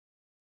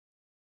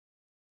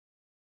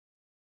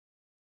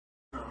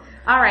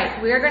All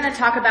right, we are going to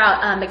talk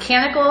about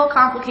mechanical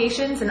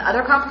complications and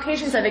other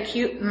complications of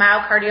acute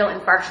myocardial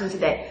infarction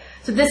today.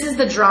 So this is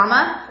the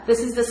drama. This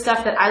is the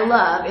stuff that I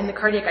love in the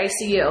cardiac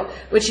ICU,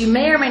 which you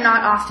may or may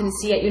not often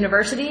see at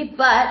university,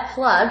 but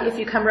plug, if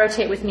you come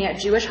rotate with me at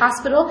Jewish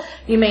Hospital,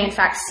 you may in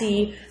fact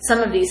see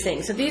some of these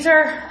things. So these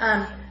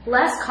are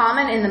less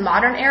common in the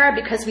modern era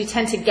because we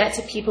tend to get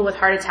to people with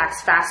heart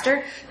attacks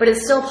faster, but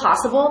it's still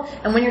possible.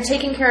 And when you're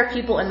taking care of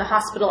people in the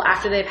hospital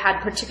after they've had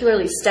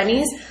particularly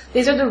STEMIs,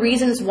 these are the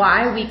reasons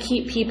why we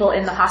keep people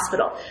in the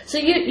hospital. So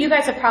you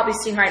guys have probably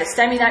seen, right, a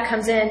STEMI that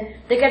comes in,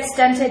 they get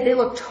stented, they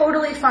look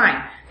totally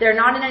fine. They're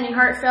not in any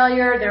heart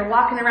failure, they're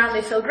walking around,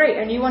 they feel great,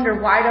 and you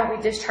wonder, why don't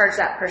we discharge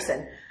that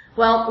person?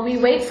 Well, we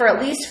wait for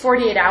at least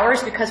 48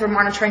 hours because we're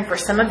monitoring for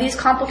some of these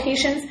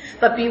complications,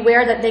 but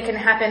beware that they can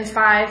happen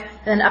 5 and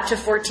then up to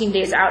 14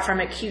 days out from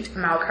acute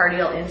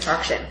myocardial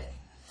infarction.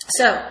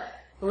 So,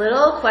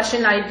 little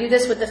question, I do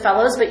this with the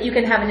fellows, but you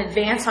can have an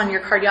advance on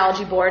your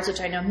cardiology boards,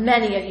 which I know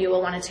many of you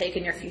will want to take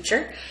in your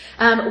future.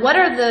 What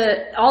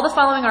are all the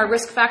following are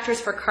risk factors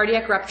for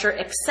cardiac rupture,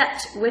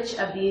 except which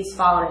of these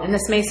following? And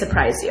this may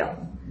surprise you.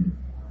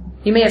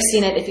 You may have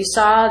seen it. If you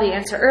saw the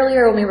answer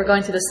earlier when we were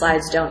going through the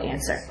slides, don't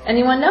answer.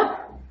 Anyone know?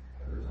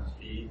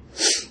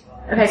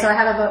 Okay, so I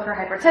have a vote for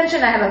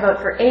hypertension. I have a vote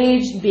for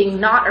age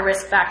being not a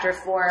risk factor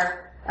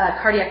for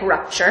cardiac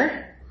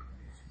rupture.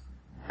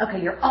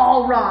 Okay, you're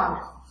all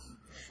wrong.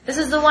 This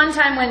is the one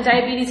time when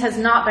diabetes has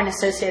not been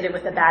associated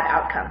with a bad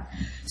outcome.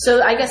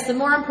 So I guess the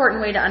more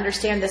important way to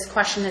understand this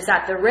question is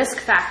that the risk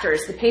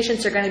factors the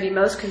patients are going to be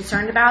most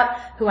concerned about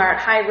who are at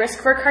high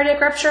risk for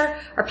cardiac rupture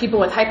are people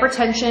with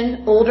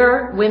hypertension,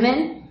 older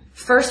women,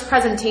 first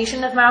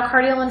presentation of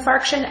myocardial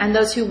infarction, and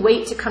those who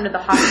wait to come to the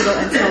hospital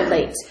until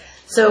late.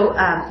 So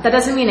that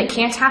doesn't mean it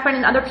can't happen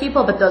in other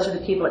people, but those are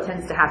the people it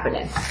tends to happen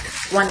in.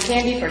 One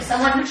candy for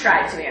someone who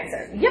tried to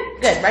answer. Yep,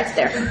 good, right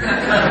there.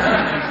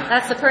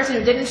 That's the person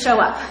who didn't show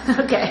up.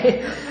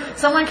 Okay.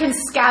 Someone can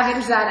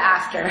scavenge that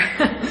after.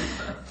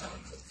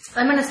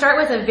 I'm going to start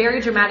with a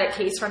very dramatic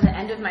case from the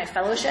end of my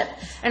fellowship,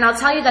 and I'll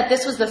tell you that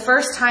this was the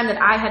first time that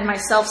I had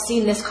myself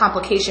seen this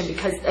complication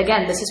because,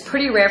 again, this is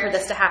pretty rare for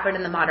this to happen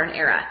in the modern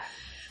era.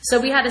 So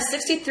we had a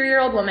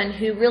 63-year-old woman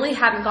who really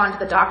hadn't gone to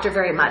the doctor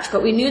very much,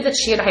 but we knew that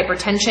she had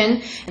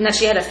hypertension and that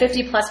she had a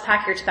 50-plus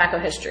pack-year tobacco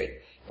history.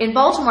 In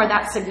Baltimore,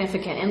 that's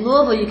significant. In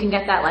Louisville, you can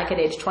get that like at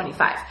age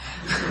 25.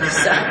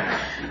 So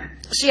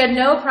she had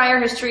no prior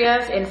history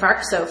of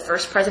infarct, so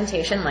first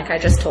presentation, like I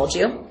just told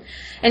you.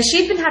 And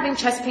she'd been having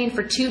chest pain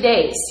for 2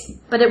 days,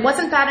 but it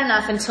wasn't bad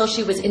enough until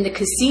she was in the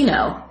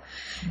casino.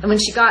 And when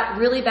she got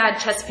really bad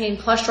chest pain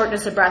plus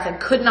shortness of breath and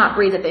could not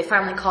breathe, that they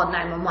finally called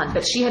 911.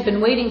 But she had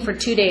been waiting for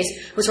 2 days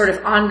with sort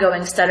of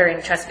ongoing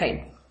stuttering chest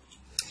pain.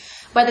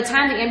 By the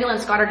time the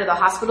ambulance got her to the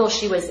hospital,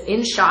 she was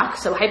in shock,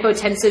 so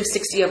hypotensive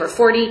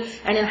 60/40,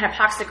 and in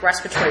hypoxic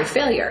respiratory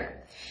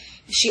failure.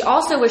 She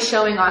also was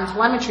showing on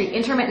telemetry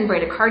intermittent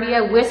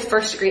bradycardia with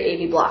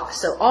first-degree AV block.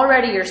 So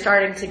already you're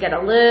starting to get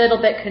a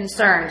little bit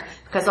concerned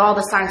because all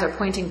the signs are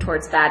pointing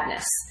towards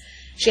badness.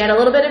 She had a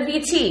little bit of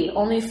VT,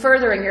 only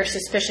furthering your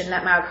suspicion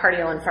that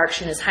myocardial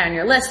infarction is high on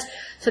your list.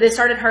 So they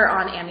started her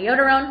on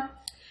amiodarone.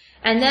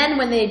 And then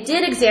when they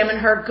did examine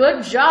her,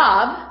 good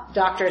job,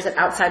 doctors at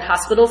Outside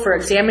Hospital, for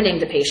examining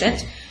the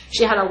patient.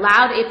 She had a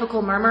loud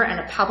apical murmur and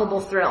a palpable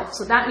thrill.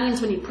 So that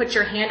means when you put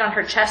your hand on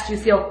her chest, you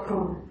feel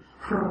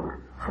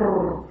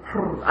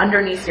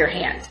underneath your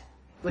hand,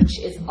 which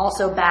is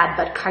also bad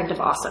but kind of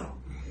awesome.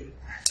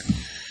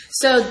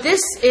 So this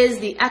is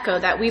the echo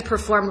that we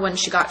performed when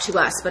she got to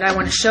us, but I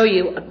want to show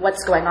you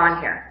what's going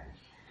on here.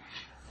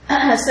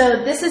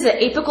 So this is an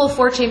apical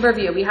 4-chamber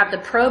view. We have the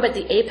probe at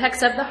the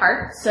apex of the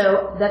heart,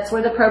 so that's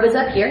where the probe is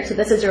up here. So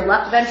this is your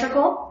left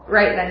ventricle,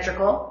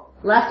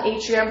 left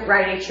atrium,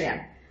 right atrium.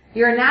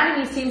 Your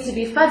anatomy seems to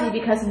be fuzzy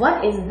because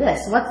what is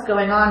this? What's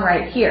going on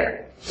right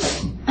here?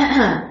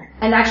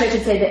 And actually I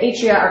should say the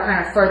atria are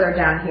kind of further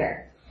down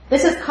here.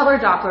 This is color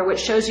Doppler, which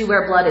shows you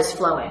where blood is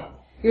flowing.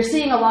 You're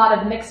seeing a lot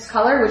of mixed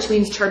color, which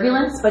means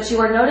turbulence, but you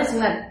are noticing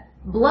that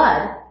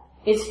blood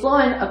is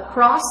flowing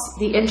across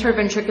the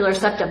interventricular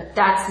septum.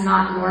 That's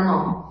not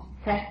normal.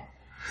 Okay?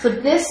 So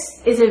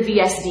this is a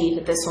VSD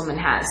that this woman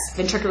has,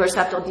 ventricular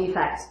septal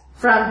defect,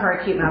 from her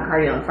acute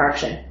myocardial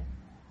infarction.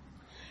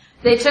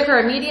 They took her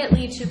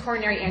immediately to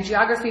coronary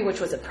angiography, which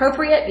was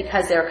appropriate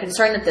because they were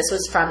concerned that this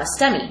was from a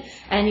STEMI,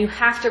 and you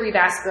have to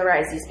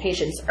revascularize these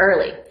patients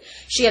early.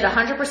 She had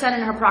 100%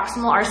 in her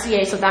proximal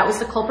RCA, so that was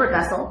the culprit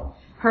vessel.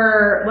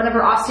 One of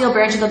her ostial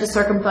branches of the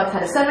circumflex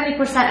had a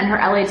 70%, and her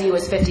LAD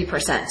was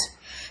 50%.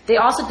 They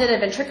also did a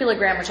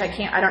ventriculogram, which I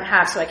don't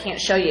have, so I can't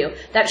show you,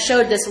 that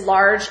showed this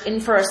large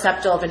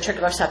infaroseptal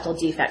ventricular septal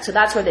defect. So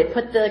that's where they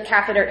put the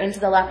catheter into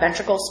the left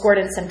ventricle, scored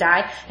in some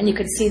dye, and you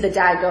could see the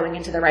dye going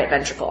into the right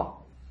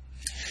ventricle.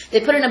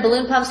 They put in a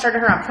balloon pump, started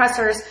her on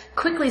pressors,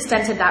 quickly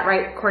stented that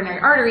right coronary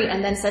artery,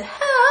 and then said,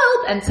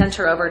 help, and sent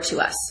her over to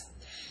us.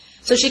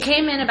 So she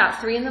came in about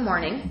 3 in the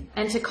morning,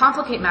 and to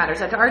complicate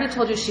matters, I'd already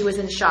told you she was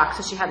in shock,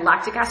 so she had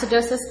lactic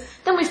acidosis.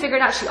 Then we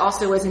figured out she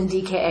also was in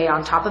DKA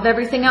on top of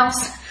everything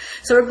else.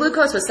 So her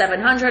glucose was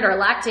 700, her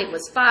lactate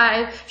was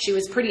 5, she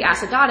was pretty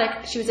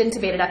acidotic, she was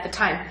intubated at the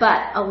time,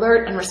 but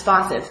alert and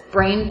responsive,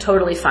 brain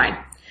totally fine.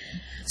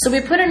 So we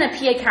put in a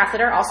PA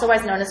catheter, also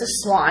otherwise known as a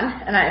swan,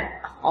 and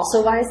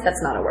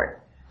that's not a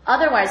word.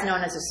 Otherwise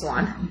known as a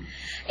swan.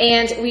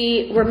 And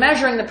we were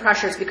measuring the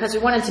pressures because we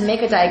wanted to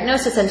make a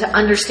diagnosis and to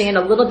understand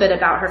a little bit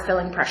about her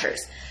filling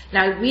pressures.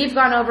 Now, we've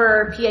gone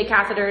over PA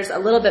catheters a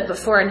little bit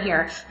before in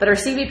here, but her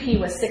CVP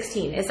was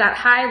 16. Is that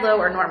high, low,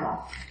 or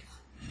normal?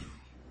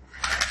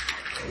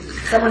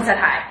 Someone said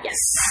high. Yes.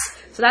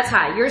 So that's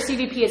high. Your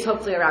CVP is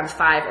hopefully around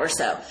 5 or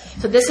so.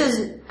 So this is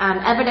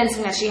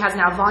evidencing that she has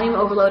now volume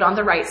overload on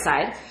the right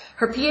side.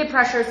 Her PA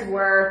pressures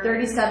were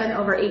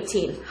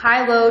 37/18.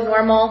 High, low,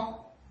 normal.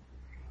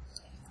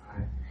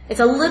 It's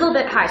a little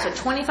bit high, so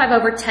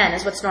 25/10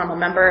 is what's normal.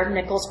 Remember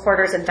nickels,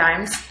 quarters, and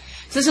dimes?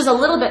 So this is a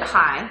little bit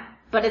high,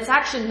 but it's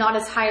actually not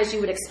as high as you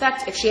would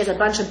expect if she has a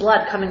bunch of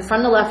blood coming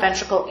from the left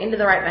ventricle into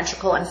the right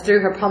ventricle and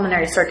through her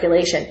pulmonary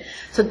circulation.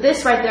 So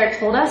this right there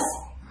told us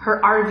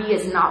her RV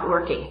is not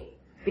working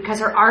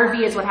because her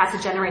RV is what has to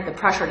generate the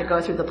pressure to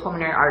go through the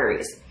pulmonary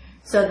arteries.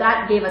 So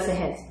that gave us a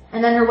hint.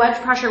 And then her wedge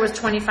pressure was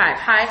 25.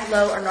 High,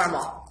 low, or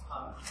normal?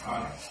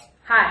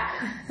 High.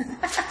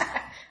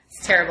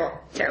 It's terrible,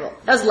 terrible.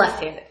 That was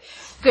left-handed.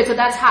 Good, so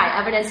that's high,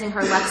 evidencing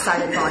her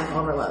left-sided volume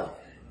overload.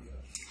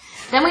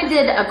 Then we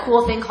did a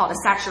cool thing called a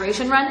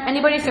saturation run.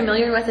 Anybody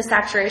familiar with a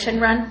saturation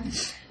run?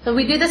 So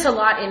we do this a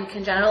lot in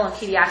congenital and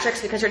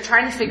pediatrics because you're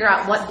trying to figure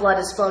out what blood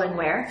is flowing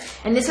where.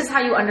 And this is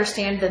how you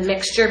understand the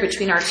mixture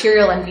between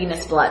arterial and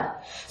venous blood.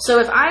 So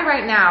if I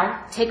right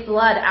now take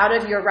blood out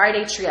of your right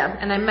atrium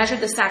and I measure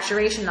the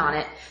saturation on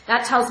it,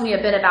 that tells me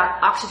a bit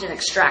about oxygen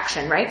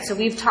extraction, right? So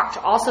we've talked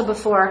also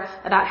before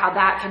about how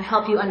that can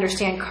help you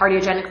understand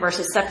cardiogenic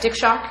versus septic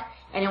shock.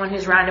 Anyone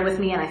who's rounded with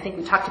me, and I think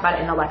we talked about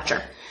it in a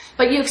lecture.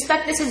 But you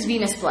expect this is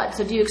venous blood.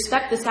 So do you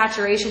expect the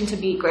saturation to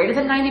be greater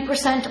than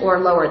 90% or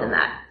lower than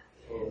that?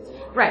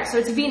 Right, so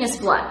it's venous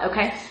blood,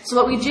 okay? So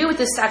what we do with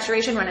this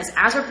saturation run is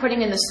as we're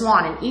putting in the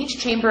swan, in each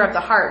chamber of the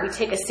heart, we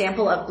take a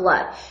sample of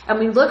blood, and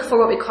we look for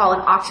what we call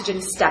an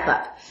oxygen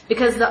step-up.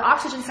 Because the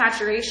oxygen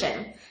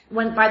saturation,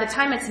 by the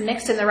time it's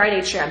mixed in the right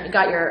atrium, you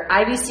got your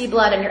IVC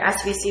blood and your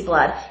SVC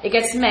blood, it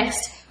gets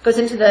mixed, goes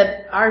into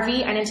the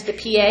RV and into the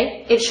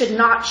PA. It should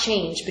not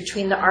change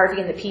between the RV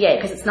and the PA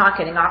because it's not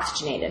getting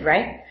oxygenated,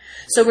 right?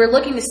 So we're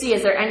looking to see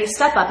is there any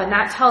step up, and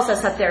that tells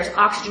us that there's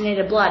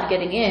oxygenated blood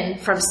getting in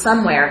from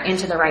somewhere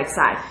into the right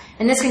side.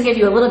 And this can give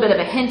you a little bit of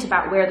a hint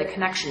about where the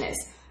connection is.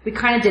 We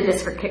kind of did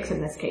this for kicks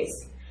in this case.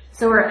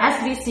 So our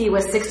SVC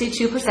was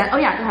 62%. Oh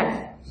yeah, go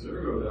ahead. So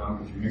it go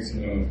down if you're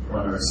mixing it on the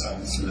coronary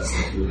side, so that's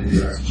like really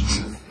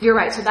deoxygenated. You're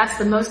right. So that's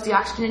the most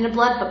deoxygenated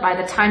blood, but by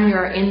the time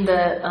you're in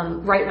the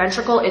right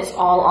ventricle, it's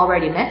all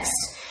already mixed.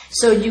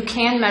 So you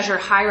can measure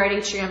high right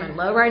atrium and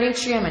low right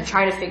atrium and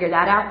try to figure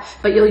that out,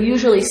 but you'll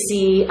usually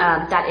see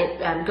that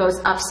it goes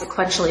up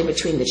sequentially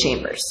between the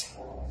chambers.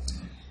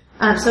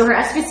 So her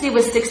SVC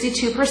was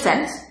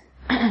 62%.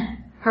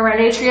 Her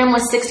right atrium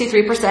was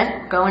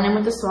 63%, going in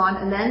with the swan,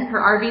 and then her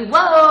RV,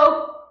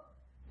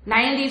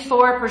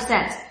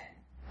 94%.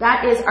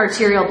 That is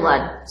arterial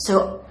blood.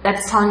 So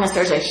that's telling us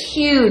there's a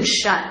huge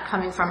shunt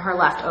coming from her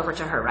left over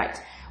to her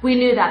right. We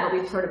knew that, but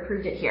we've sort of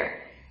proved it here.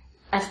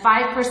 A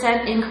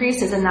 5%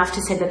 increase is enough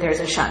to say that there's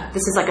a shunt.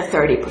 This is like a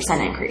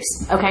 30%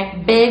 increase,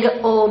 okay? Big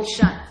old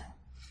shunt.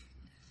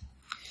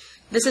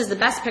 This is the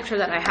best picture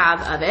that I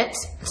have of it.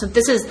 So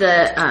this is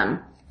the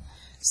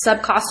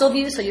subcostal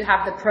view, so you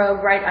have the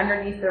probe right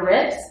underneath the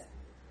ribs.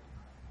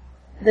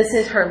 This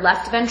is her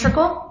left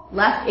ventricle,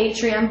 left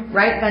atrium,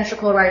 right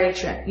ventricle, right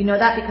atrium. You know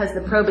that because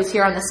the probe is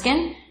here on the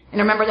skin, and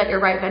remember that your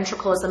right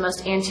ventricle is the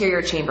most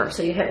anterior chamber,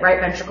 so you hit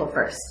right ventricle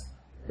first.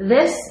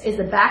 This is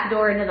the back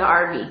door into the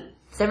RV.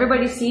 Does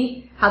everybody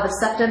see how the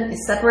septum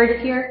is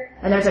separated here?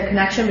 And there's a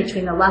connection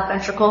between the left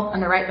ventricle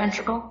and the right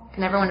ventricle?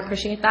 Can everyone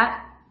appreciate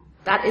that?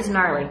 That is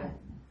gnarly.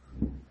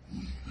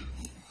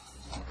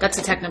 That's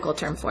a technical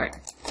term for it.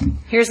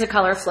 Here's the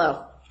color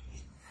flow.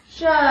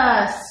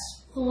 Just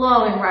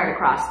flowing right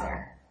across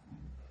there.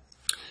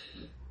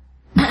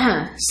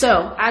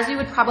 So, as you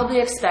would probably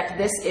expect,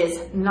 this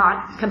is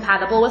not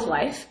compatible with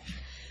life.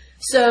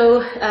 So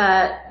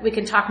we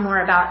can talk more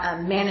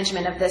about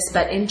management of this,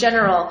 but in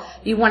general,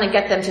 you want to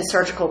get them to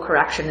surgical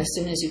correction as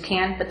soon as you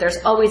can, but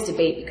there's always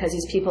debate because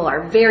these people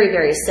are very,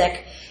 very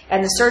sick,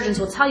 and the surgeons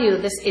will tell you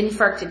this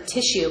infarcted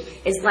tissue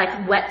is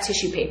like wet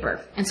tissue paper,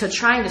 and so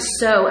trying to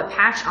sew a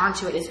patch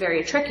onto it is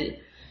very tricky.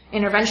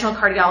 Interventional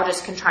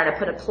cardiologists can try to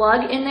put a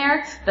plug in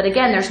there, but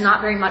again, there's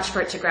not very much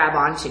for it to grab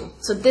onto.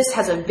 So this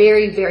has a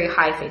very, very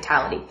high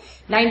fatality,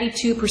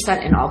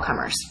 92% in all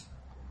comers.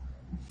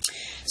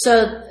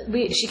 So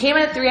she came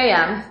in at 3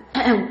 a.m.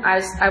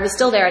 I was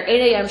still there. At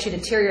 8 a.m. she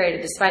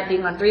deteriorated despite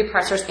being on 3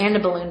 pressors and a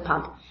balloon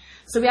pump.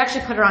 So we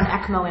actually put her on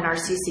ECMO in our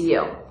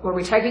CCU, where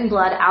we're taking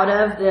blood out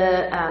of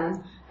the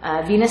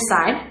venous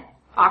side,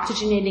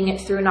 oxygenating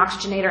it through an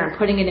oxygenator and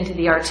putting it into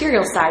the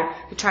arterial side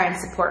to try and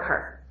support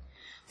her.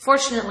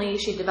 Fortunately,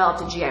 she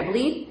developed a GI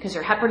bleed because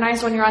you're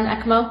heparinized when you're on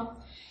ECMO.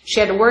 She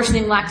had a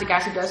worsening lactic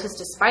acidosis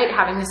despite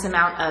having this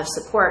amount of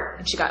support,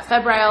 and she got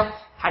febrile,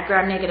 had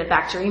gram-negative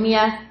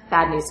bacteremia,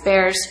 bad news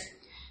bears,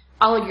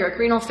 oliguric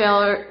renal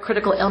failure,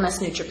 critical illness,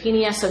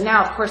 neutropenia. So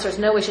now, of course, there's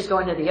no way she's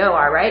going to the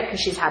OR, right? Because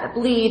she's had a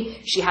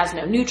bleed, she has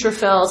no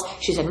neutrophils,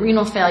 she's in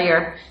renal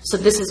failure. So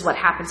this is what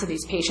happened to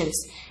these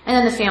patients. And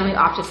then the family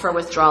opted for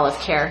withdrawal of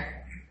care.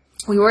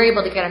 We were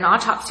able to get an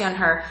autopsy on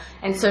her,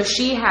 and so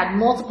she had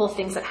multiple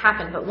things that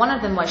happened, but one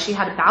of them was she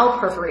had a bowel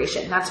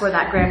perforation. That's where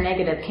that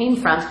gram-negative came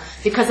from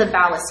because of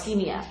bowel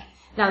ischemia.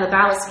 Now, the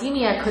bowel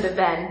ischemia could have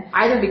been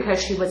either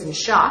because she was in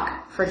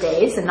shock for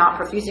days and not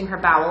perfusing her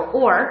bowel,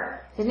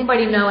 or does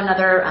anybody know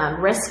another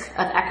risk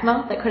of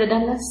ECMO that could have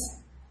done this?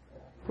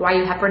 Why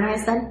you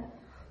heparinized then?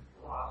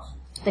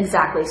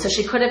 Exactly. So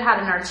she could have had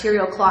an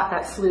arterial clot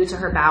that flew to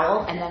her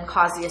bowel and then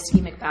caused the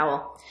ischemic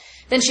bowel.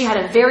 Then she had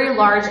a very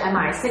large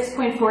MI,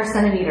 6.4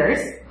 centimeters,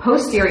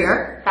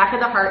 posterior, back of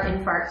the heart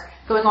infarct,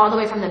 going all the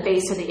way from the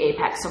base to the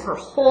apex. So her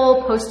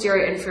whole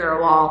posterior inferior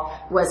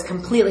wall was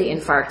completely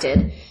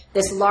infarcted.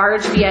 This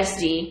large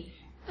VSD,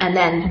 and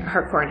then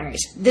her coronaries.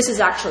 This is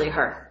actually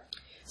her.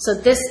 So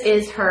this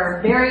is her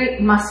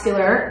very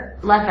muscular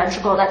left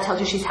ventricle. That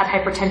tells you she's had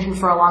hypertension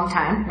for a long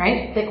time,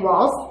 right? Thick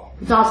walls.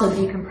 It's also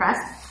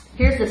decompressed.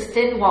 Here's the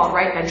thin-walled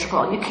right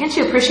ventricle. Can't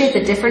you appreciate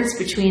the difference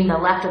between the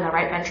left and the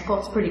right ventricle?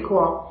 It's pretty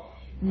cool.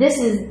 That's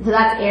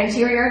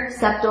anterior,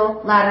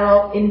 septal,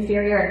 lateral,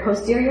 inferior, and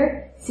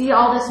posterior. See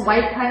all this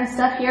white kind of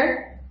stuff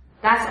here?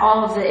 That's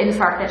all of the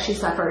infarct that she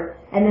suffered.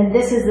 And then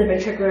this is the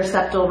ventricular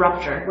septal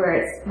rupture, where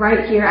it's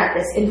right here at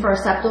this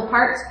infraseptal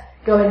part,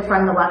 going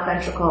from the left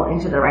ventricle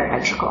into the right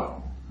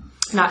ventricle.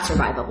 Not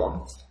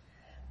survivable.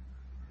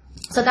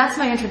 So that's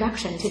my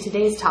introduction to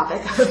today's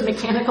topic of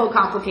mechanical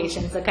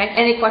complications, okay?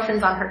 Any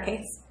questions on her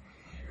case?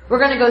 We're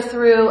going to go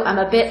through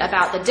a bit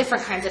about the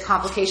different kinds of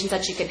complications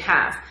that you can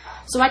have.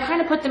 So I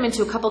kind of put them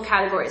into a couple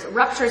categories.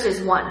 Ruptures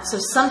is one. So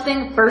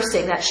something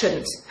bursting that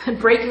shouldn't,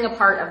 breaking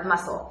apart of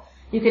muscle.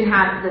 You can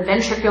have the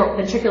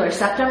ventricular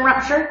septum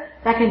rupture.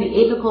 That can be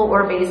apical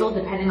or basal,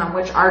 depending on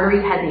which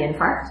artery had the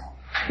infarct.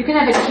 You can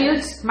have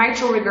acute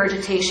mitral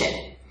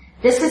regurgitation.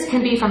 This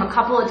can be from a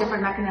couple of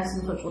different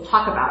mechanisms, which we'll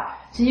talk about.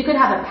 So you could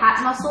have a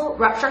pat muscle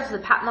rupture. So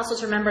the pat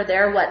muscles, remember,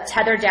 they're what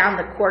tether down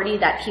the chordae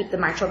that keep the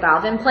mitral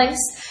valve in place.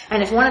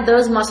 And if one of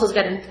those muscles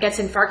gets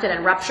infarcted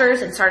and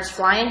ruptures and starts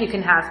flying, you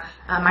can have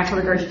mitral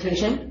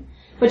regurgitation.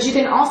 But you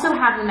can also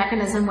have the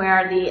mechanism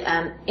where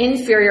the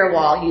inferior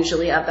wall,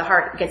 usually, of the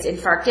heart gets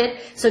infarcted.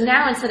 So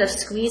now instead of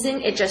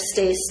squeezing, it just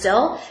stays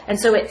still. And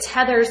so it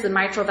tethers the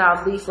mitral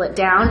valve leaflet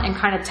down and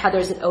kind of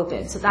tethers it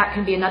open. So that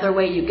can be another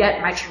way you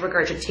get mitral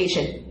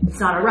regurgitation. It's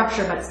not a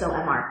rupture, but still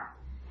MR.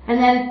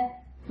 And then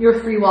your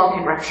free wall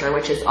can rupture,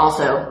 which is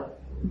also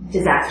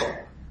disaster.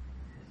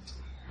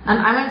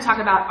 I'm going to talk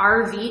about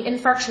RV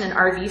infarction and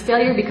RV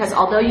failure because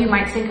although you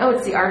might think, oh,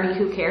 it's the RV,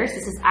 who cares?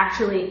 This is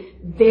actually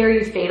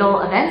very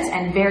fatal events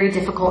and very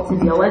difficult to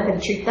deal with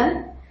and treat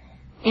them.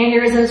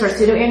 Aneurysms or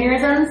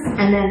pseudoaneurysms,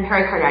 and then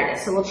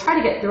pericarditis. So we'll try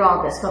to get through all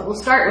of this, but we'll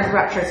start with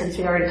rupture since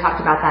we already talked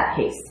about that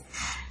case.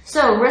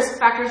 So risk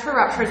factors for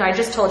ruptures, I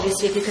just told you,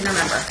 see if you can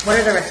remember. What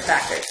are the risk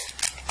factors?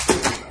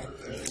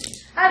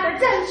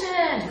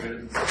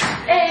 Hypertension,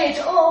 age,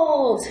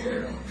 old,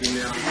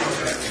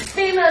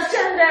 female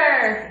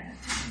gender.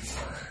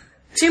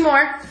 Two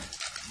more.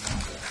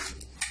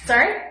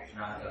 Sorry?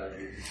 Not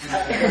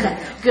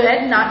diabetes.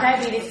 Good. Not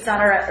diabetes. It's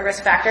not a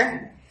risk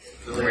factor.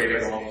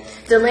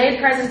 Delayed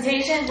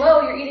presentation.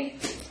 Whoa, you're eating.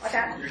 Watch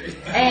out.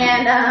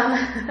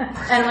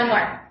 And one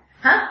more.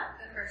 Huh?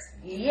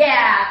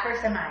 Yeah,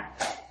 first MI.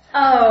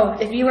 Oh,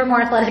 if you were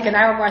more athletic and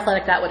I were more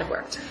athletic, that would have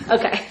worked.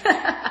 Okay.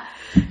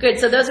 Good.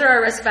 So those are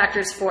our risk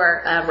factors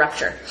for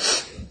rupture.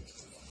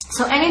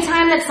 So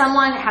anytime that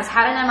someone has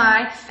had an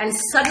MI and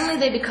suddenly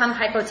they become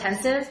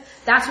hypotensive,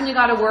 that's when you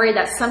got to worry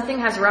that something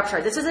has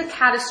ruptured. This is a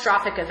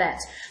catastrophic event.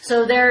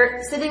 So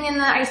they're sitting in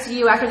the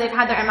ICU after they've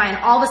had their MI and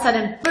all of a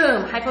sudden,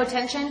 boom,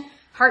 hypotension,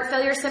 heart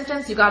failure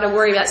symptoms, you got to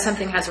worry that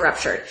something has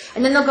ruptured.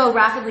 And then they'll go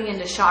rapidly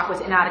into shock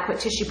with inadequate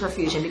tissue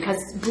perfusion because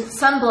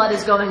some blood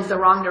is going the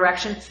wrong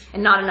direction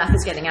and not enough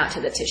is getting out to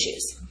the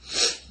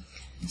tissues.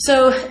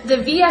 So the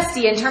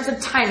VSD, in terms of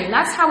timing,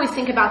 that's how we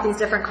think about these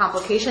different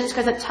complications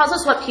because it tells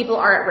us what people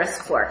are at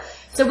risk for.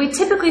 So we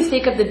typically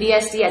think of the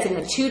VSD as in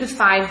the 2 to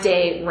 5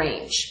 day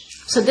range.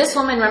 So this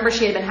woman, remember,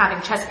 she had been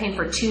having chest pain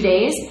for 2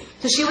 days.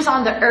 So she was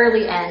on the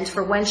early end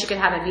for when she could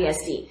have a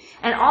VSD.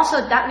 And also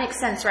that makes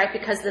sense, right?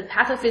 Because the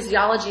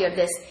pathophysiology of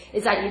this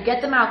is that you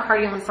get the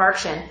myocardial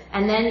infarction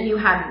and then you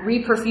have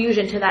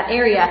reperfusion to that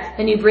area.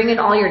 Then you bring in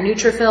all your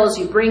neutrophils,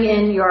 you bring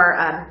in your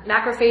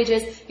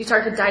macrophages, you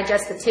start to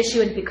digest the tissue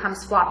and it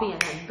becomes floppy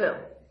and then boom.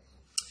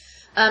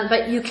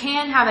 But you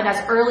can have it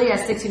as early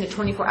as 16 to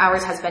 24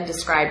 hours has been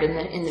described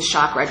in the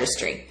shock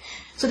registry.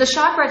 So the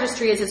shock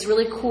registry is this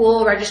really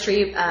cool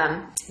registry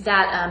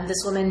that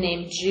this woman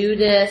named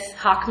Judith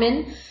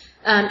Hockman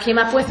came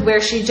up with, where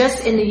she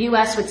just in the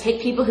U.S. would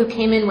take people who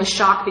came in with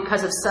shock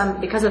because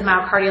of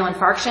myocardial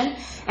infarction,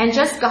 and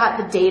just got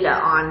the data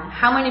on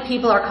how many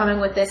people are coming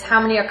with this,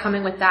 how many are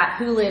coming with that,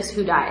 who lives,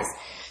 who dies.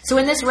 So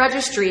in this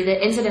registry,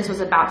 the incidence was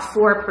about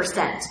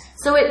 4%.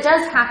 So it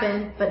does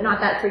happen, but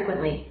not that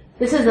frequently.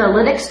 This is a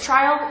lytics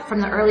trial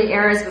from the early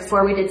eras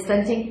before we did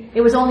stenting.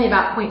 It was only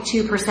about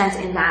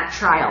 0.2% in that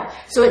trial.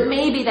 So it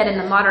may be that in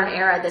the modern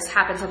era, this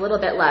happens a little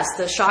bit less.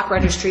 The shock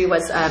registry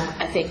was,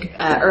 I think,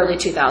 early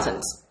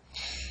 2000s.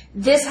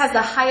 This has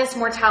the highest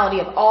mortality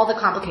of all the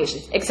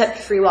complications, except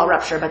free wall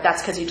rupture, but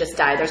that's because you just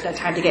died. There's no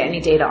time to get any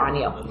data on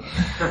you.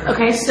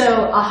 Okay, so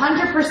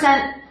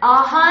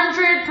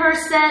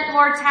 100%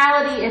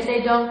 mortality if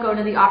they don't go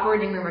to the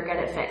operating room or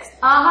get it fixed.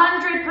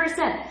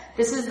 100%.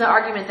 This is the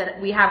argument that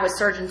we have with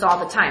surgeons all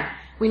the time.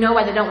 We know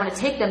why they don't want to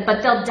take them,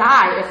 but they'll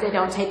die if they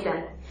don't take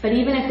them. But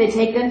even if they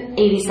take them,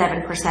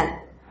 87%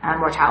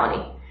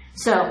 mortality.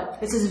 So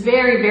this is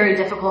very, very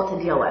difficult to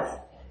deal with.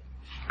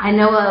 I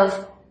know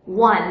of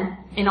one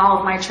in all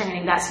of my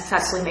training that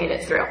successfully made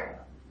it through.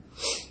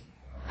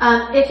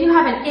 If you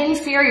have an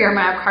inferior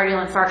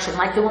myocardial infarction,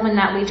 like the woman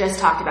that we just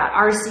talked about,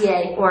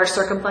 RCA or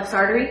circumflex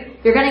artery,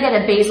 you're going to get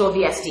a basal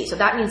VSD. So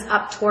that means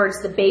up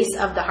towards the base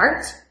of the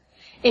heart.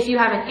 If you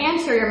have an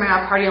anterior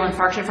myocardial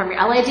infarction from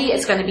your LAD,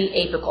 it's going to be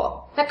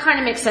apical. That kind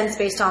of makes sense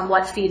based on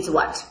what feeds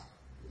what.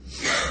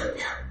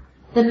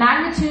 The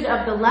magnitude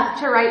of the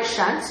left to right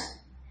shunt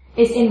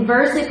is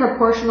inversely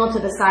proportional to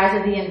the size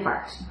of the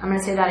infarct. I'm going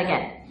to say that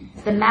again.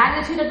 The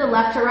magnitude of the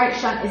left to right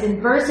shunt is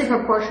inversely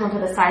proportional to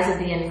the size of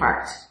the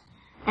infarct,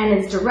 and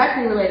is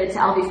directly related to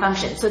LV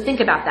function. So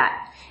think about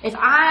that. If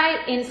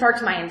I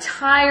infarct my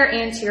entire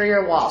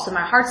anterior wall, so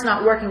my heart's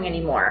not working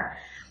anymore,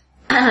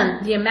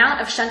 the amount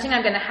of shunting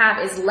I'm going to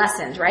have is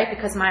lessened, right?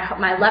 Because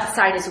my left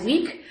side is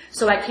weak,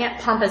 so I can't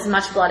pump as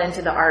much blood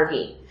into the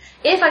RV.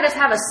 If I just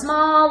have a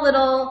small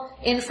little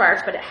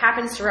infarct, but it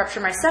happens to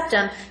rupture my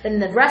septum, then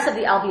the rest of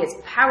the LV is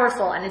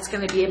powerful and it's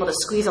going to be able to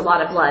squeeze a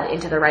lot of blood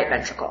into the right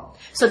ventricle.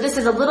 So this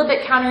is a little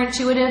bit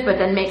counterintuitive, but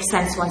then makes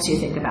sense once you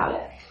think about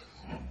it.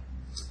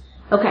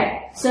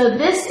 Okay, so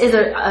this is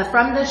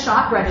from the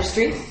shock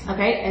registry,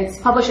 okay, it's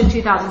published in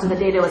 2000, so the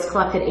data was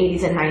collected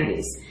 80s and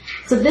 90s.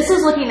 So this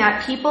is looking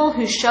at people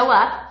who show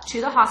up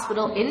to the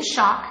hospital in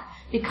shock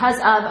because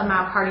of a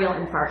myocardial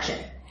infarction.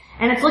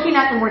 And it's looking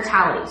at the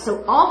mortality.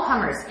 So all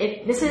comers,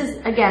 this is,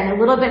 again, a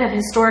little bit of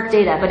historic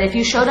data, but if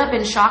you showed up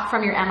in shock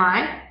from your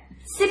MI,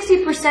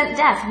 60%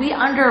 death. We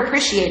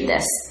underappreciate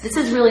this. This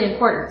is really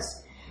important.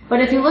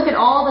 But if you look at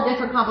all the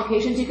different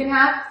complications you can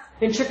have,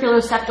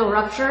 ventricular septal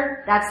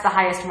rupture, that's the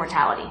highest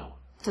mortality.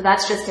 So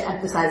that's just to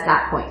emphasize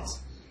that point.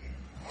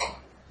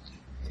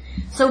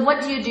 So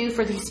what do you do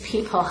for these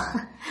people?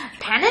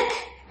 Panic?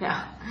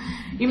 No.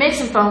 You make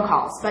some phone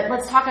calls, but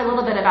let's talk a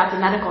little bit about the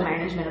medical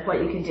management of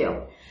what you can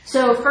do.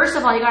 So first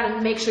of all, you got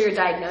to make sure you're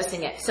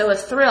diagnosing it. So a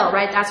thrill,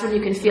 right? That's when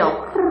you can feel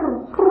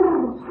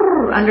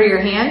under your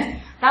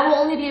hand. That will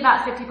only be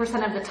about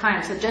 50% of the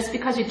time. So just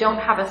because you don't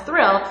have a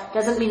thrill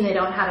doesn't mean they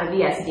don't have a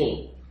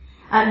VSD.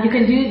 You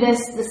can do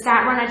the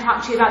stat run I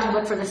talked to you about to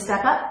look for the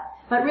step up,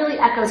 but really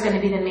echo is going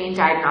to be the main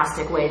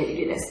diagnostic way that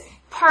you do this.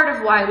 Part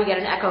of why we get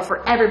an echo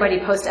for everybody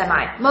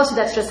post-MI. Most of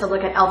that's just to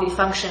look at LV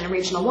function and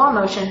regional wall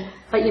motion,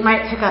 but you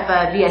might pick up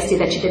a VSD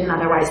that you didn't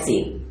otherwise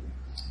see.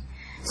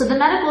 So the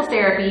medical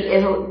therapy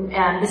is,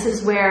 this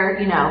is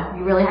where,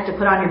 you really have to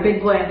put on your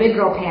big boy and big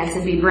girl pants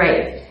and be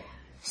brave.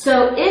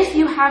 So if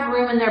you have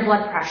room in their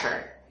blood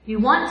pressure, you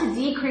want to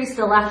decrease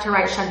the left to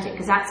right shunting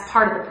because that's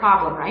part of the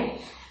problem,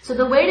 right? So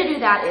the way to do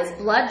that is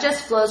blood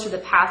just flows through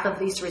the path of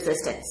least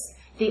resistance.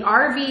 The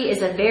RV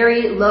is a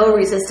very low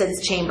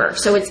resistance chamber,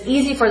 so it's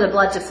easy for the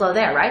blood to flow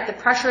there, right? The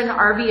pressure in the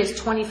RV is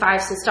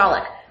 25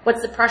 systolic.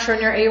 What's the pressure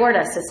in your aorta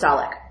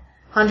systolic?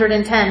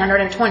 110,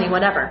 120,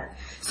 whatever.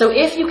 So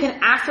if you can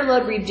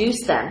afterload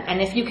reduce them,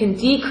 and if you can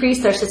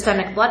decrease their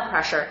systemic blood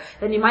pressure,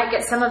 then you might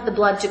get some of the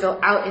blood to go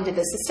out into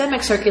the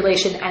systemic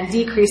circulation and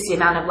decrease the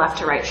amount of left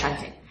to right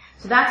shunting.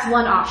 So that's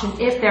one option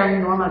if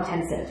they're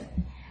normotensive.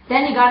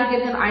 Then you got to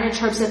give them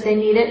inotropes if they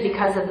need it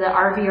because of the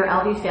RV or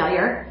LV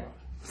failure.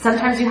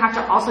 Sometimes you have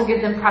to also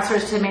give them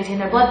pressors to maintain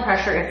their blood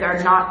pressure if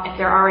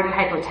they're already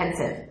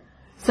hypotensive.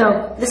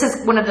 So this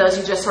is one of those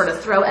you just sort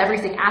of throw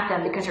everything at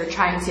them because you're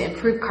trying to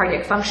improve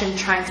cardiac function,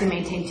 trying to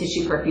maintain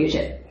tissue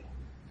perfusion.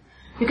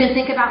 You can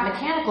think about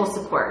mechanical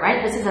support,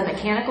 right? This is a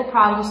mechanical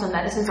problem, so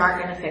medicines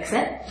aren't going to fix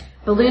it.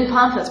 Balloon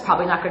pump, that's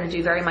probably not going to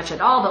do very much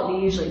at all, but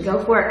we usually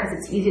go for it because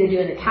it's easy to do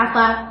in the cath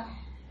lab.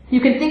 You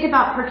can think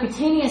about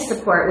percutaneous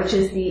support, which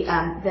is the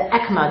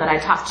ECMO that I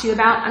talked to you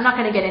about. I'm not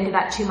going to get into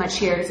that too much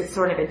here because it's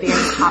sort of an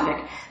advanced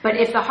topic. But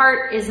if the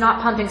heart is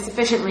not pumping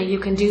sufficiently, you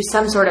can do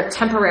some sort of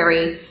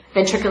temporary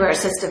ventricular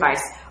assist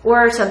device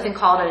or something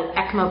called an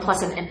ECMO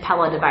plus an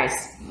Impella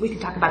device. We can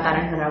talk about that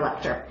in another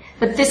lecture.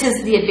 But this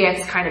is the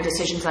advanced kind of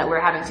decisions that we're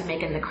having to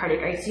make in the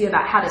cardiac ICU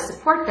about how to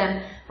support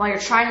them while you're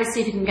trying to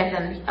see if you can get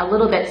them a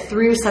little bit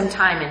through some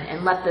time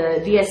and let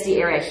the VSD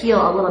area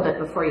heal a little bit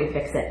before you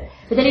fix it.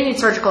 But then you need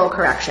surgical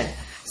correction.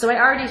 So I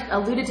already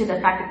alluded to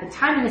the fact that the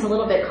timing is a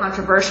little bit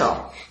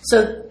controversial.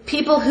 So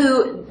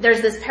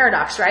there's this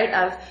paradox, right,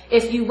 of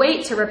if you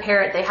wait to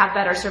repair it, they have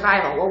better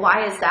survival. Well,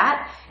 why is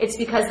that? It's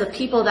because the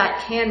people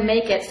that can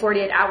make it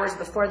 48 hours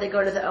before they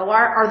go to the OR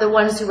are the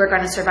ones who are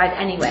going to survive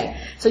anyway.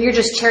 So you're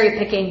just cherry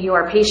picking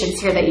your patients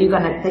here that you're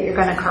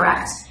going to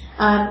correct.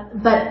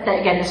 But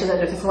again, so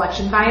there's a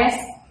selection bias.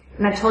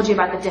 And I told you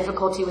about the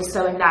difficulty with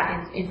sewing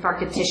that in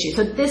infarcted tissue.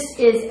 So this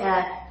is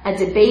a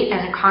debate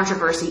and a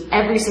controversy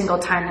every single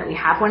time that we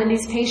have one of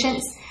these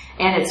patients,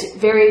 and it's a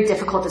very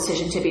difficult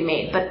decision to be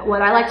made. But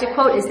what I like to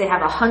quote is they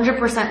have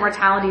 100%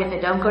 mortality if they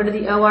don't go to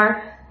the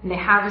OR, and they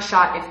have a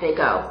shot if they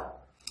go.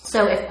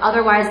 So if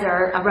otherwise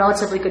they're a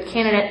relatively good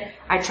candidate,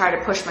 I try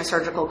to push my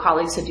surgical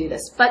colleagues to do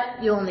this.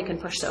 But you only can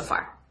push so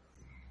far.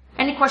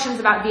 Any questions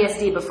about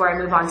VSD before I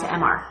move on to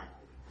MR?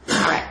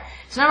 All right.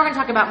 So now we're going to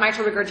talk about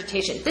mitral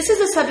regurgitation. This is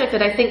a subject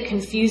that I think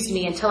confused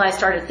me until I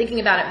started thinking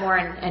about it more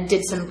and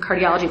did some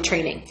cardiology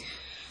training.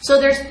 So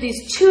there's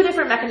these two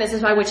different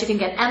mechanisms by which you can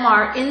get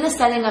MR in the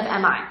setting of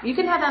MI. You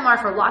can have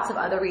MR for lots of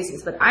other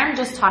reasons, but I'm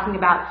just talking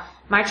about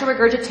mitral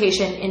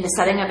regurgitation in the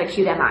setting of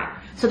acute MI.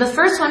 So the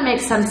first one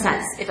makes some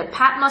sense. If a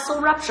pat muscle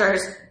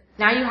ruptures,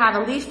 now you have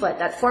a leaflet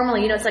that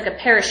formerly, it's like a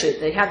parachute.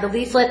 They have the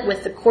leaflet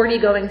with the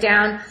chordae going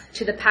down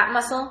to the pat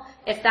muscle.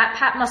 If that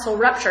pat muscle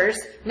ruptures,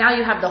 now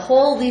you have the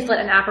whole leaflet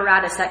and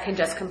apparatus that can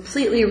just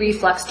completely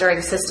reflux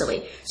during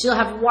systole. So you'll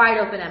have wide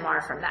open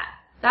MR from that.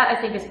 That, I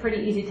think, is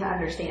pretty easy to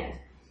understand.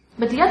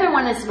 But the other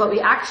one is what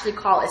we actually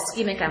call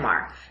ischemic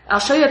MR.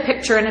 I'll show you a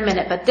picture in a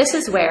minute, but this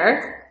is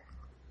where,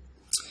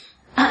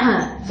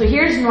 so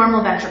here's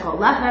normal ventricle,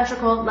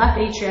 left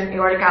atrium,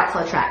 aortic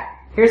outflow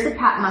tract. Here's the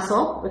pat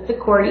muscle with the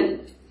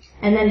chordae,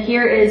 and then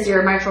here is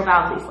your mitral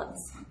valve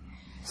leaflets.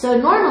 So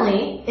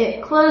normally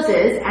it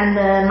closes and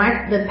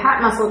the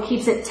pat muscle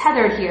keeps it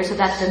tethered here so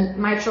that the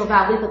mitral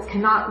valve leaflets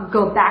cannot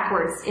go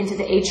backwards into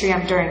the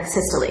atrium during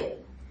systole.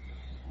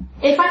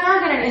 If I now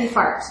get an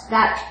infarct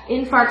that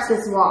infarcts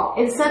this wall,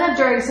 instead of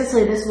during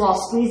systole this wall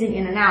squeezing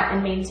in and out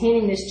and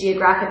maintaining this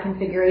geographic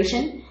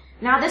configuration,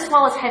 now this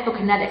wall is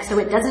hypokinetic, so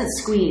it doesn't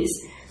squeeze.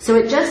 So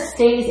it just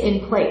stays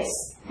in place.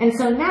 And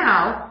so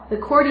now the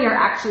chordae are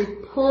actually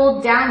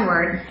pulled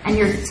downward and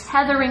you're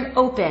tethering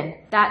open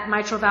that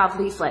mitral valve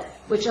leaflet,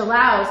 which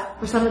allows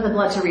for some of the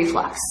blood to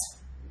reflux.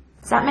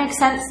 Does that make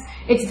sense?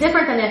 It's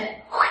different than if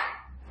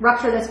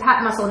rupture this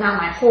pat muscle, now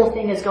my whole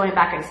thing is going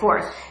back and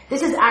forth.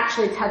 This is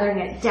actually tethering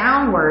it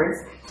downwards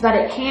so that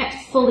it can't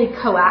fully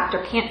coact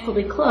or can't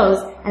fully close,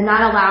 and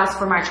that allows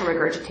for mitral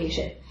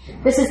regurgitation.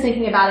 This is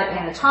thinking about it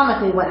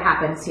anatomically what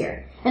happens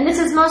here. And this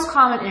is most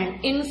common in an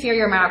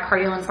inferior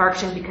myocardial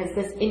infarction because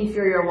this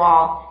inferior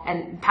wall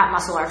and pat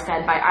muscle are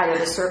fed by either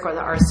the circ or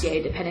the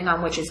RCA, depending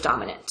on which is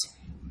dominant.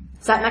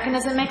 Does that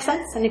mechanism make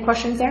sense? Any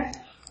questions there?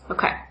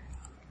 Okay.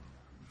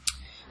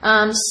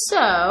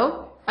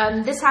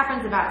 This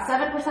happens about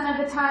 7% of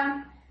the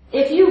time.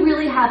 If you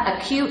really have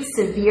acute,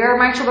 severe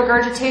mitral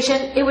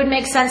regurgitation, it would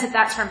make sense that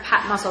that's from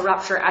pat muscle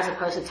rupture as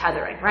opposed to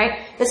tethering,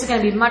 right? This is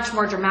going to be much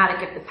more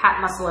dramatic if the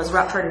pat muscle is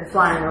ruptured and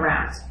flying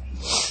around.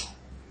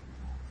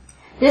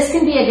 This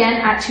can be,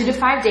 again, at 2 to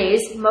 5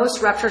 days.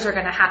 Most ruptures are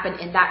going to happen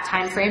in that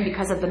time frame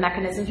because of the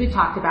mechanisms we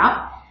talked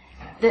about.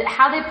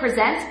 How they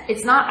present,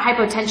 it's not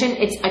hypotension,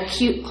 it's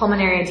acute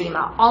pulmonary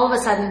edema. All of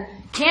a sudden,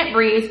 can't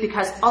breathe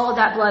because all of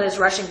that blood is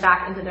rushing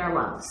back into their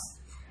lungs.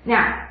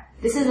 Now,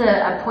 this is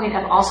a point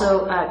of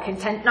also, not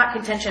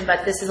contention,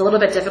 but this is a little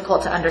bit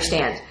difficult to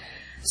understand.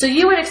 So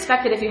you would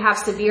expect that if you have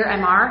severe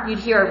MR, you'd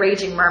hear a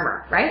raging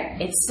murmur,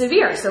 right? It's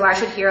severe, so I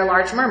should hear a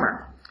large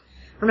murmur.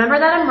 Remember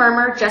that a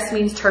murmur just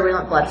means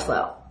turbulent blood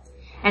flow.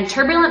 And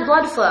turbulent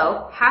blood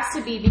flow has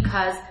to be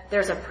because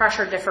there's a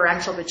pressure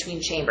differential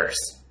between chambers,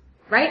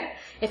 right?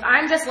 If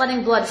I'm just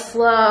letting blood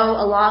flow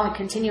along a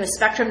continuous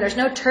spectrum, there's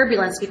no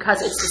turbulence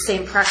because it's the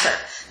same pressure.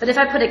 But if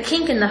I put a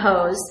kink in the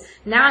hose,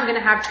 now I'm going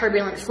to have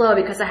turbulent flow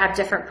because I have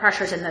different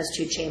pressures in those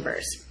two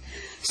chambers.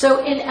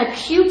 So in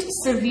acute,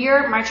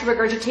 severe mitral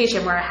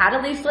regurgitation where I had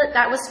a leaflet,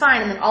 that was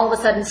fine, and then all of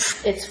a sudden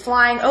it's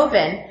flying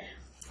open,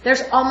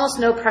 there's almost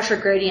no pressure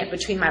gradient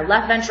between my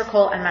left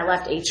ventricle and my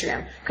left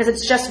atrium because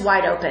it's just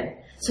wide open.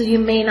 So you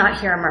may not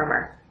hear a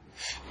murmur.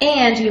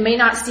 And you may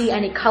not see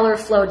any color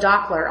flow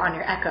Doppler on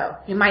your echo.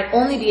 You might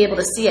only be able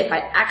to see it by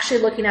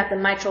actually looking at the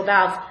mitral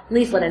valve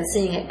leaflet and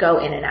seeing it go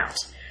in and out.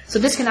 So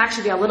this can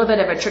actually be a little bit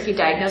of a tricky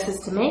diagnosis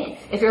to make.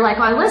 If you're like,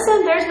 well,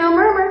 listen, there's no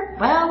murmur.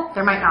 Well,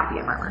 there might not be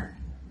a murmur.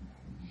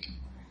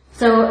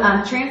 So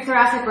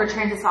transthoracic or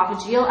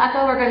transesophageal echo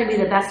are going to be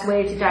the best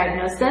way to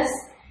diagnose this.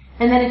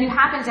 And then if you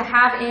happen to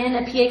have in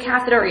a PA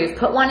catheter or you've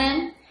put one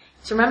in,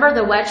 so remember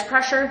the wedge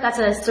pressure? That's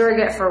a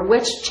surrogate for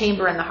which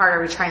chamber in the heart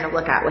are we trying to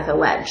look at with a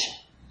wedge?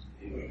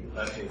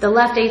 The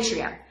left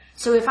atrium.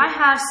 So if I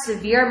have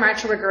severe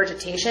mitral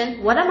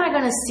regurgitation, what am I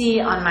going to see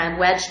on my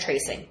wedge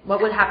tracing?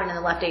 What would happen in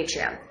the left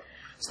atrium?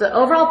 So the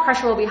overall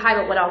pressure will be high,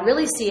 but what I'll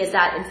really see is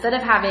that instead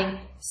of having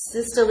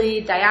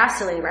systole,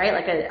 diastole, right,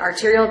 like an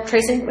arterial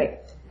tracing, wait,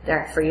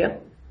 there for you,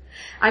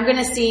 I'm going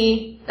to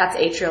see, that's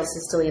atrial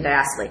systole and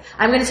diastole.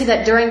 I'm going to see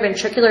that during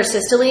ventricular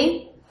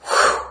systole,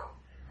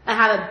 I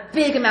have a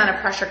big amount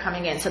of pressure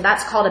coming in. So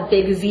that's called a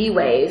big V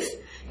wave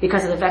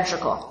because of the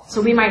ventricle.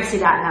 So we might see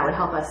that, and that would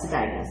help us to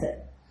diagnose it.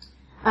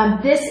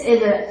 This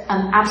is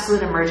an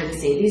absolute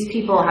emergency. These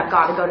people have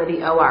got to go to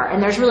the OR,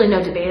 and there's really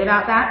no debate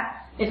about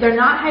that. If they're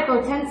not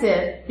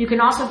hypotensive, you can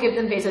also give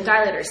them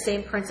vasodilators,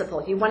 same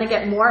principle. You want to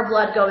get more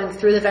blood going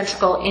through the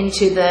ventricle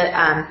into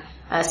the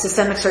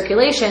systemic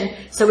circulation,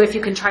 so if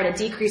you can try to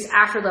decrease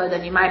afterload,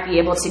 then you might be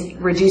able to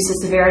reduce the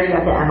severity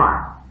of the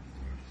MR.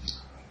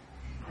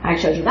 I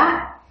showed you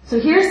that. So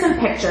here's some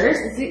pictures.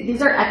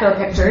 These are echo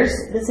pictures.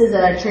 This is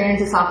a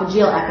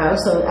transesophageal echo,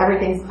 so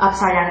everything's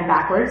upside down and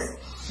backwards.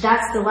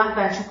 That's the left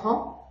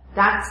ventricle.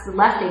 That's the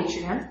left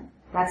atrium.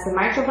 That's the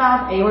mitral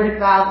valve,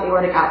 aortic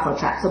outflow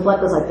tract. So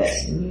blood goes like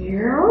this.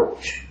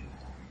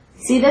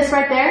 See this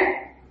right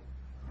there?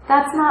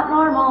 That's not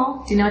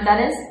normal. Do you know what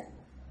that is?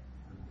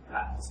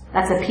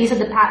 That's a piece of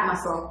the pat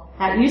muscle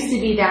that used to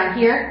be down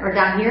here or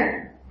down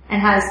here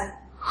and has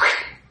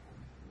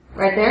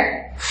right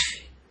there.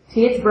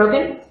 See, it's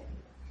broken.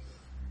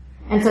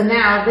 And so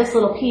now this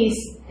little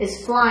piece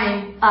is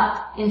flying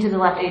up into the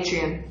left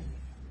atrium.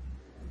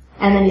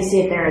 And then you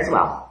see it there as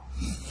well.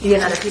 You get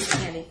another piece of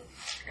candy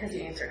because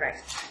you answered right.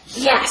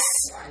 Yes!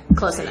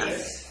 Close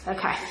enough.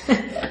 Okay.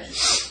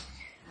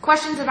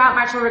 Questions about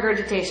mitral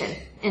regurgitation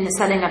in the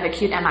setting of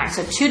acute MI.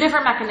 So 2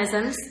 different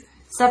mechanisms.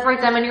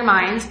 Separate them in your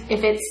mind.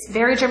 If it's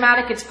very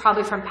dramatic, it's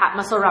probably from pat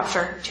muscle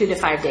rupture, 2 to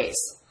 5 days.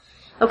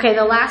 Okay,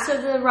 the last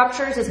of the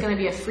ruptures is going to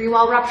be a free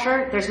wall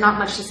rupture. There's not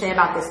much to say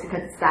about this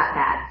because it's that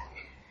bad.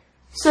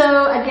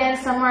 So again,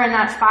 somewhere in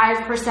that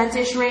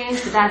 5%-ish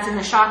range, but that's in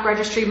the shock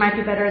registry, might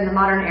be better in the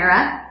modern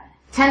era.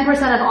 10%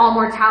 of all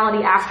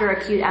mortality after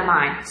acute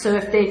MI. So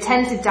if they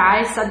tend to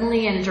die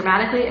suddenly and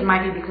dramatically, it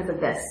might be because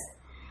of this.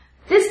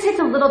 This takes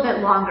a little bit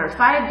longer,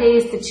 5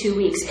 days to 2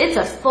 weeks. It's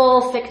a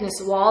full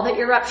thickness wall that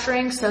you're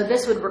rupturing, so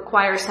this would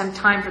require some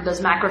time for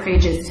those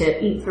macrophages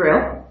to eat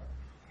through.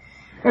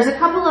 There's a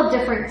couple of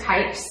different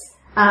types.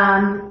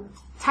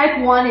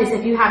 Type 1 is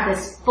if you have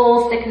this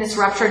full thickness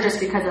rupture just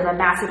because of a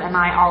massive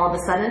MI all of a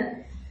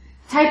sudden.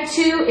 Type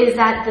 2 is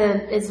that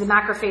the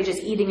macrophage is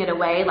eating it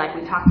away, like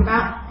we talked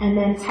about. And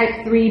then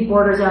type 3,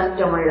 border zone,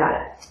 don't worry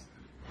about it.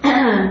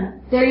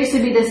 There used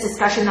to be this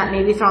discussion that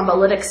maybe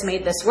thrombolytics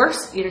made this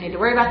worse. You don't need to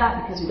worry about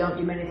that because we don't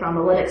do many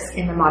thrombolytics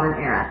in the modern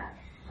era.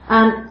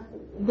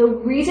 The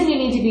reason you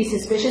need to be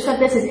suspicious of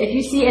this is if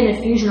you see an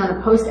effusion on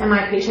a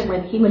post-MI patient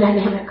with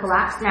hemodynamic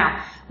collapse.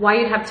 Now, why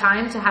you'd have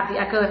time to have the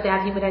echo if they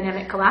have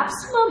hemodynamic collapse?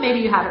 Well, maybe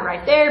you have it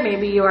right there.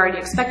 Maybe you're already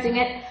expecting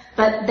it.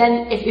 But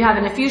then if you have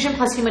an effusion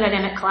plus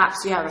hemodynamic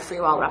collapse, you have a free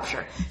wall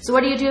rupture. So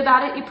what do you do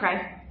about it? You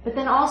pray. But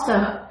then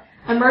also,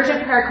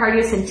 emergent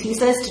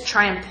pericardiocentesis to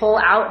try and pull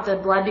out the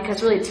blood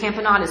because really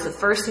tamponade is the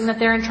first thing that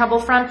they're in trouble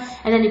from.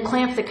 And then you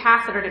clamp the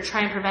catheter to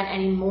try and prevent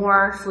any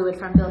more fluid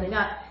from building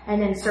up. And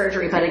then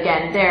surgery. But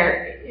again,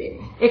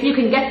 if you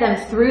can get them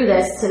through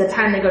this to the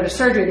time they go to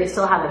surgery, they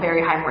still have a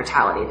very high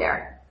mortality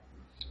there.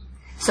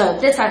 So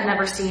this I've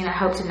never seen. I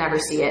hope to never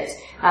see it.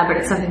 But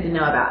it's something to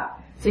know about.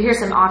 So here's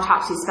some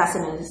autopsy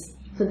specimens.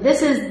 So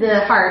this is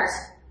the heart.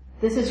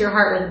 This is your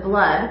heart with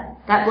blood.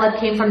 That blood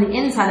came from the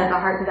inside of the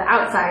heart to the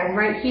outside, and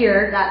right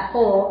here, that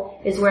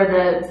hole is where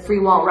the free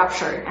wall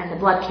ruptured, and the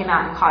blood came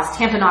out and caused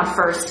tamponade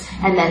first,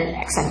 and then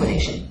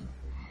exsanguination.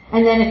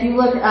 And then if you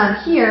look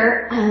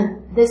here,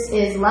 this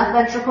is left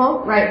ventricle,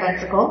 right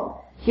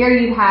ventricle. Here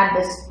you have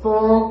this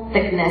full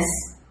thickness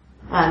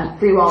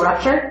free wall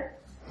rupture,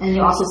 and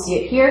you also see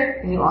it here,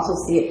 and you also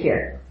see it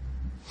here.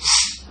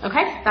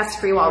 Okay, that's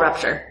free wall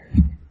rupture.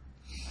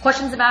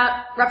 Questions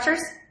about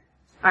ruptures?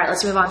 All right,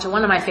 let's move on to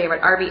one of my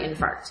favorite, RV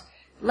infarct.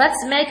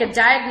 Let's make a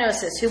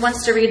diagnosis. Who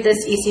wants to read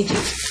this ECG?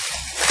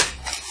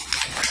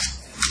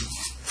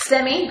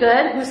 STEMI,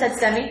 good. Who said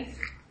STEMI?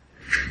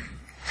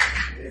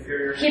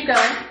 Inferior. Keep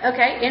going.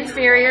 Okay,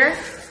 inferior.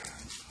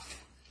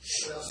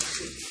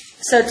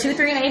 So 2,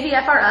 3, and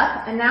AVF are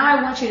up. And now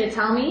I want you to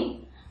tell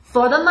me,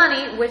 for the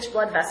money, which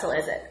blood vessel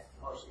is it?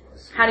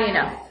 How do you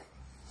know?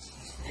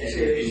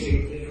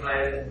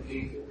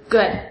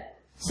 Good.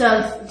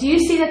 So do you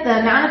see that the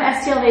amount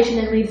of ST elevation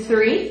in lead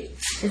 3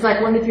 is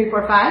like 1, 2, 3,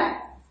 4, 5?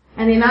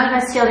 And the amount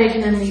of ST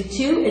elevation in lead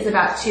 2 is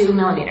about 2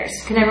 millimeters.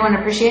 Can everyone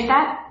appreciate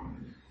that?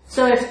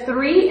 So if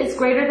 3 is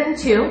greater than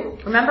 2,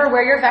 remember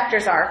where your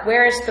vectors are.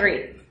 Where is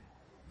 3?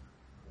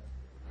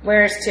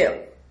 Where is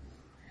 2?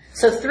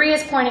 So 3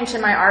 is pointing to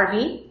my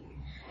RV.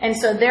 And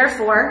so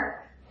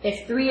therefore,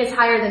 if 3 is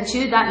higher than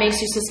 2, that makes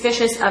you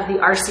suspicious of the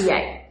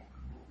RCA.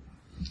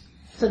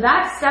 So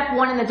that's step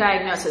 1 in the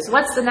diagnosis.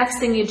 What's the next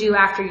thing you do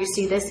after you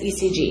see this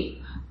ECG?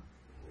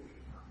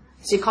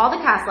 So you call the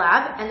cath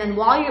lab, and then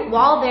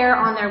while they're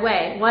on their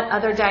way, what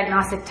other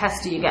diagnostic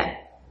tests do you get?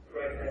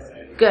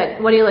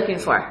 Good. What are you looking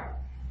for?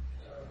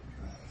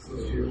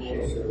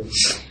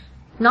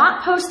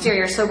 Not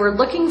posterior, so we're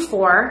looking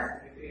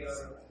for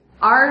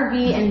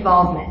RV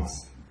involvement.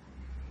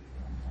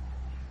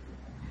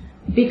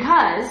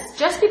 Because,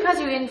 just because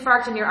you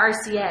infarct in your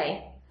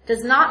RCA,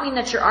 does not mean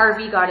that your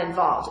RV got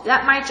involved.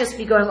 That might just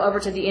be going over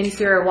to the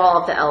inferior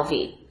wall of the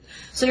LV.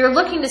 So you're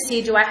looking to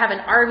see, do I have an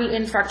RV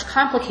infarct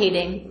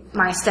complicating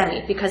my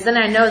STEMI? Because then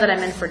I know that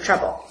I'm in for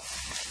trouble.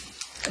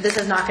 This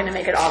is not going to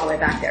make it all the way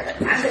back there, but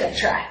I'm going to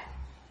try.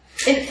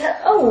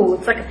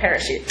 It's like a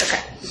parachute. Okay.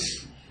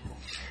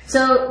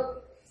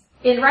 So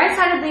in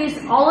right-sided leads,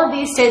 all of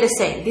these stay the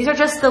same. These are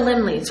just the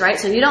limb leads, right?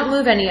 So you don't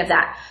move any of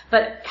that.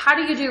 But how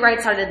do you do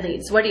right-sided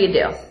leads? What do you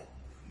do?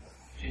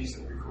 Change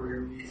the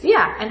recorder.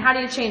 Yeah, and how do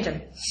you change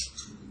them?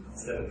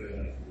 Instead of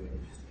doing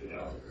like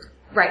algebra.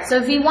 Right,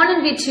 so V1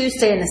 and V2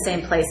 stay in the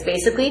same place,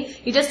 basically.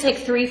 You just take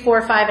 3,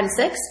 4, 5, and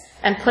 6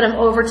 and put them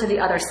over to the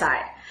other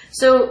side.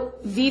 So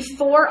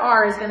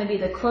V4R is going to be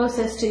the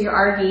closest to your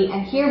RV,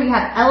 and here we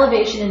have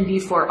elevation in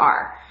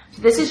V4R.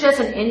 So this is just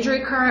an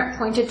injury current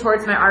pointed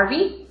towards my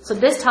RV, so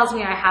this tells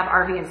me I have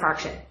RV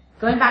infarction.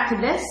 Going back to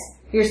this,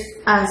 your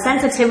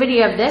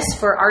sensitivity of this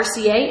for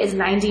RCA is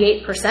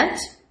 98%.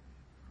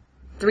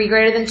 3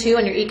 greater than 2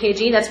 on your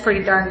EKG, that's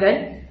pretty darn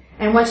good.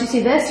 And once you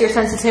see this, your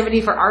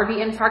sensitivity for RV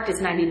infarct is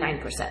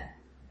 99%.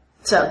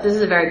 So this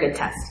is a very good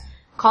test.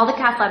 Call the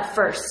cath lab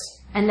first,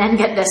 and then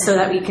get this so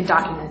that we can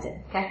document it,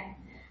 okay?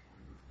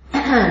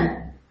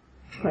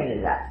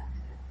 Pointed that.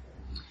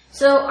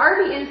 So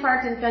RV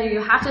infarct and failure,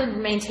 you have to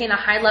maintain a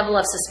high level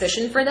of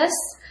suspicion for this.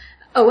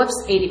 Oh,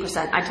 whoops,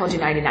 80%. I told you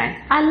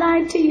 99. I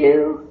lied to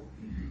you.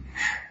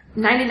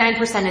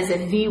 99% is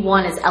if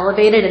V1 is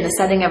elevated in the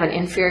setting of an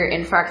inferior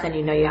infarct, then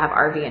you know you have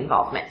RV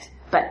involvement.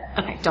 But,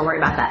 okay, don't worry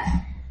about that.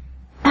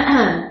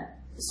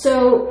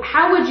 So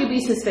how would you be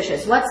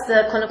suspicious? What's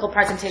the clinical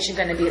presentation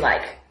going to be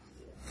like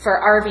for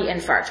RV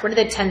infarct? What do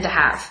they tend to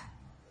have?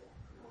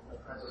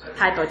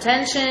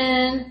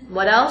 Hypotension.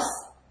 What else?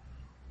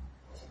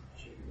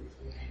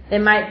 It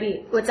might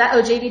be, what's that?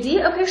 Oh,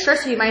 JVD? Okay, sure.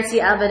 So you might see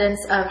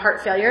evidence of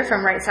heart failure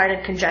from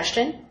right-sided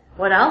congestion.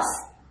 What else?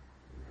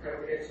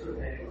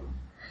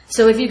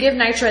 So if you give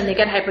nitro and they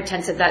get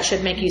hypertensive, that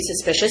should make you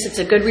suspicious. It's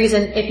a good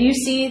reason. If you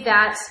see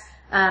that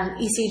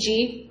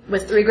ECG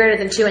with 3 greater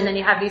than 2 and then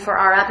you have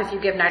V4R up, if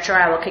you give nitro,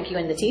 I will kick you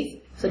in the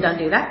teeth. So don't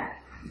do that.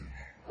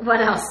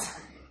 What else?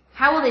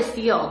 How will they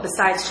feel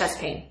besides chest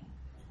pain?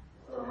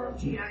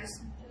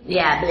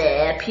 Yeah,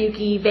 bleh,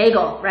 pukey,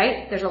 vagal,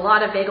 right? There's a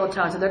lot of vagal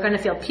tone, so they're going to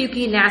feel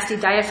pukey, nasty,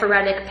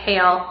 diaphoretic,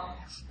 pale.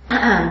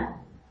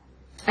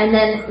 And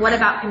then what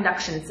about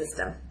conduction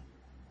system?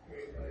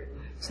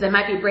 So they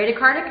might be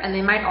bradycardic, and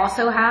they might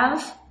also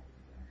have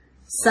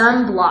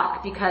some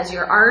block, because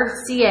your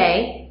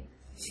RCA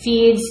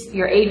feeds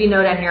your AV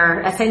node and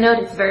your SA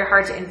node. It's very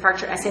hard to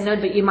infarct your SA node,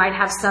 but you might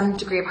have some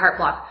degree of heart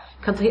block.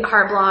 Complete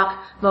heart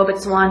block,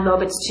 Mobitz 1,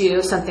 Mobitz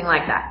 2, something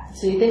like that.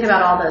 So you think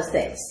about all those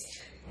things.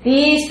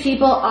 These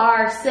people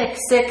are sick,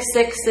 sick,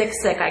 sick, sick,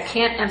 sick. I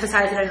can't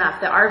emphasize it enough.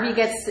 The RV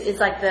is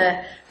like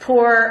the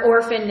poor,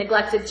 orphan,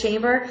 neglected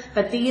chamber,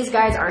 but these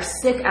guys are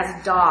sick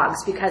as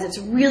dogs because it's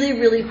really,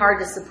 really hard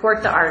to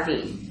support the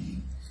RV.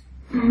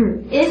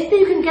 If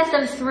you can get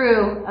them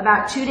through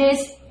about 2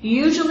 days,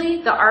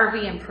 usually the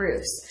RV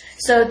improves.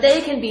 So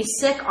they can be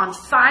sick on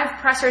 5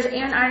 pressors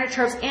and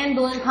inotropes and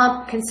balloon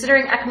pump,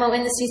 considering ECMO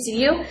in the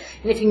CCU.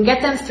 And if you can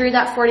get them through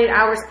that 48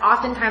 hours,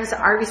 oftentimes the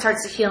RV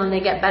starts to heal and they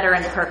get better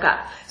and perk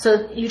up.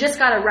 So you just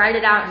got to ride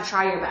it out and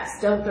try your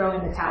best. Don't throw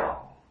in the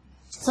towel.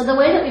 So the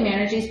way that we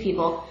manage these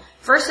people,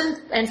 first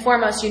and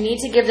foremost, you need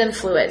to give them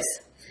fluids.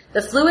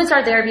 The fluids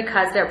are there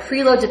because they're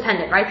preload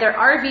dependent, right? Their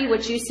RV,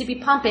 which used to be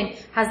pumping,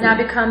 has now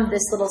become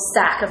this little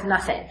sack of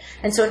nothing.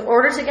 And so in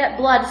order to get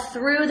blood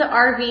through the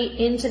RV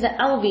into the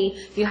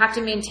LV, you have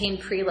to maintain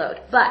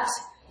preload. But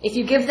if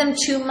you give them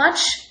too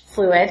much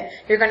fluid,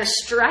 you're going to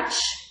stretch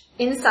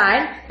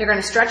inside, you're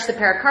going to stretch the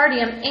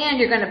pericardium, and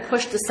you're going to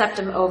push the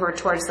septum over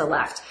towards the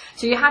left.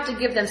 So you have to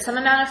give them some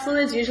amount of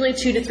fluids, usually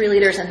 2 to 3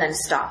 liters, and then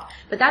stop.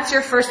 But that's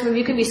your first move.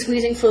 You can be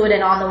squeezing fluid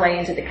in on the way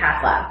into the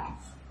cath lab.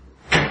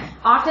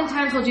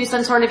 Oftentimes we'll do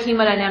some sort of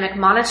hemodynamic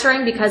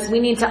monitoring because we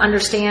need to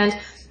understand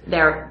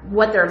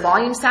what their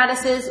volume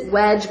status is,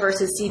 wedge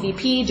versus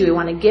CVP. Do we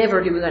want to give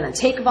or do we want to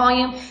take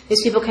volume?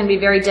 These people can be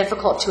very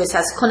difficult to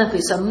assess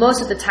clinically, so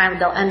most of the time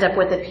they'll end up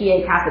with a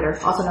PA catheter,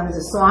 also known as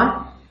a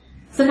swan.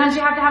 Sometimes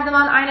you have to have them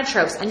on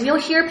inotropes, and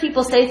you'll hear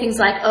people say things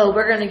like, oh,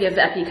 we're going to give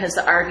epi because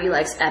the RV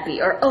likes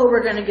epi, or oh,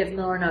 we're going to give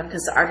milrinone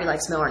because the RV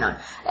likes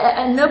milrinone.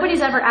 And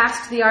nobody's ever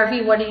asked the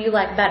RV, what do you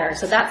like better?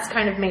 So that's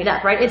kind of made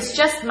up, right? It's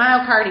just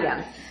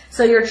myocardium.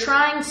 So you're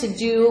trying to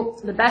do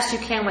the best you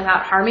can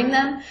without harming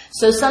them.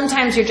 So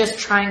sometimes you're just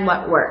trying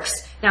what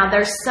works. Now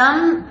there's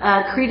some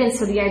credence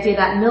to the idea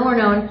that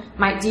milrinone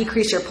might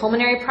decrease your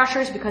pulmonary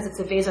pressures because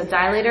it's a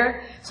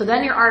vasodilator. So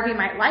then your RV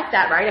might like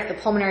that, right, if the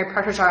pulmonary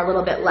pressures are a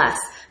little bit less.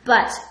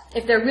 But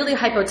if they're really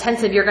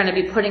hypotensive, you're going to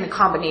be putting a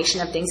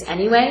combination of things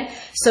anyway.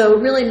 So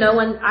really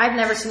I've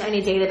never seen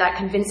any data that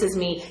convinces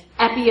me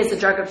epi is the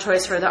drug of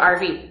choice for the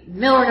RV.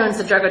 Milrinone is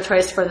the drug of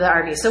choice for the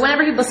RV. So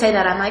whenever people say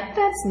that, I'm like,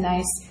 that's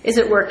nice. Is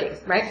it working,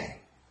 right?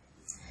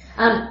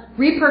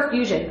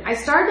 Reperfusion. I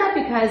started that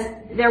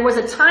because there was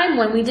a time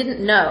when we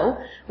didn't know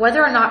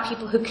whether or not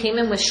people who came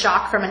in with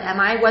shock from an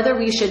MI, whether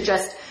we should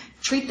just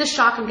treat the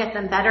shock and get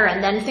them better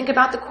and then think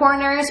about the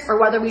coronaries, or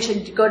whether we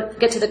should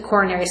get to the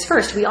coronaries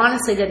first. We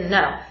honestly didn't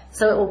know.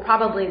 So it will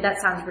probably,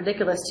 that sounds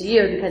ridiculous to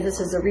you because this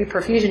is a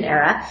reperfusion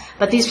era,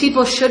 but these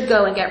people should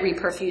go and get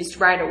reperfused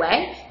right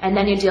away, and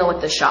then you deal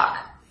with the shock.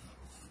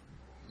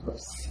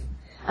 Oops.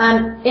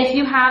 If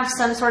you have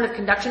some sort of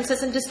conduction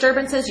system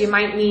disturbances, you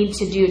might need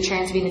to do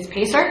transvenous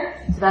pacer,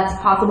 so that's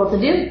possible to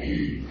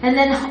do. And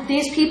then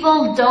these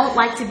people don't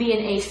like to be in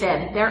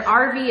AFib. Their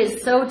RV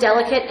is so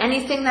delicate,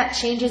 anything that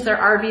changes their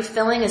RV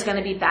filling is going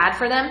to be bad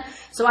for them.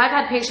 So I've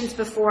had patients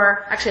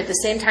before, actually at the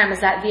same time as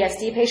that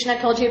VSD patient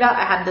I told you about,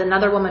 I had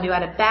another woman who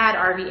had a bad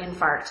RV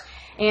infarct.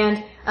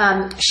 And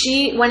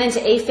she went into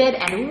AFib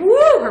and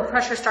woo, her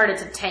pressure started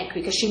to tank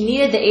because she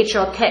needed the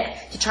atrial kick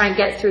to try and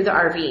get through the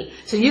RV.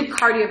 So you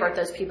cardiovert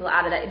those people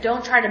out of that.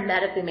 Don't try to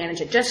medically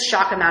manage it. Just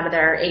shock them out of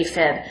their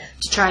AFib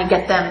to try and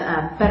get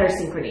them better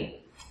synchrony.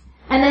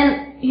 And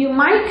then you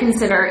might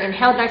consider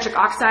inhaled nitric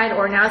oxide,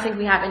 or now I think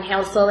we have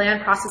inhaled Slolan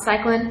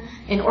prostacyclin,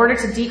 in order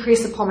to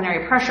decrease the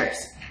pulmonary pressures.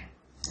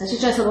 This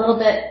is just a little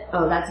bit,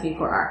 oh, that's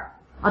V4R.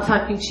 I'll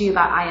talk to you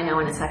about INO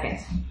in a second.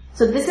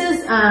 So this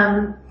is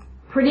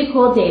pretty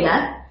cool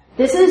data.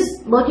 This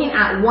is looking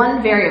at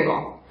one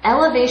variable,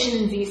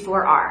 elevation in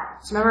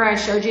V4R. So remember I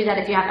showed you that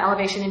if you have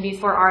elevation in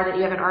V4R that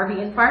you have an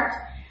RV infarct?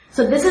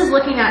 So this is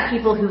looking at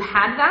people who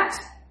had that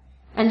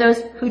and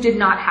those who did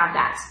not have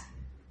that.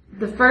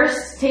 The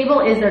first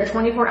table is their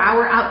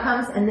 24-hour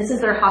outcomes, and this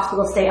is their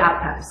hospital stay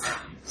outcomes.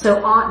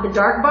 So on the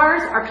dark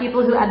bars are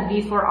people who had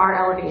V4R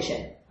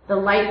elevation. The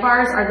light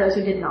bars are those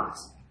who did not.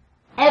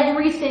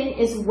 Everything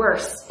is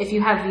worse if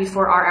you have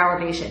V4R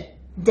elevation.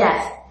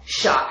 Death,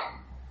 shock,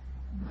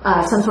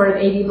 some sort of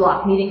AV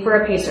block, needing for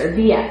a pacer,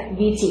 VF,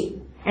 VT.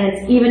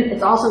 And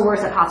it's also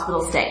worse at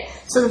hospital stay.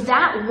 So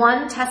that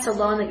one test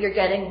alone that you're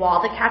getting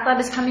while the cath lab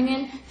is coming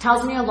in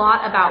tells me a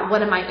lot about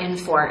what am I in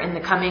for in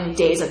the coming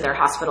days of their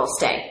hospital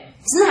stay.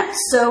 Isn't that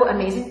so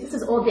amazing? This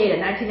is old data,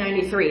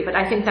 1993, but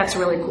I think that's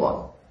really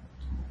cool.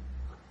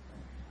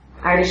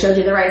 I already showed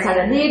you the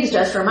right-sided leads,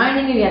 just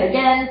reminding you yet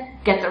again,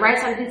 get the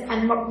right-sided leads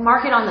and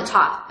mark it on the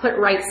top. Put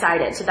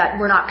right-sided so that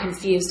we're not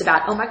confused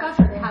about, oh my gosh,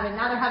 now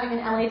they're having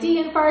an LAD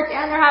infarct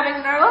and they're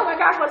having, oh my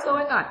gosh, what's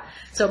going on?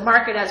 So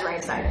mark it as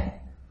right-sided.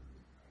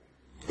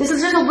 This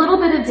is just a little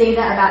bit of data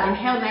about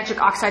inhaled nitric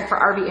oxide for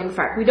RV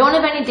infarct. We don't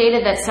have any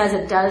data that says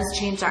it does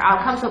change our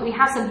outcomes, but we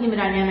have some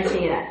hemodynamic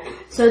data.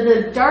 So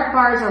the dark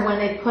bars are when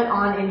they put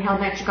on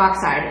inhaled nitric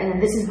oxide, and then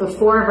this is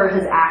before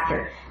versus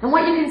after. And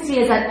what you can see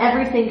is that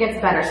everything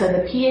gets better. So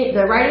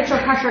the right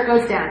atrial pressure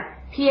goes down,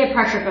 PA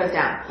pressure goes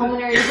down,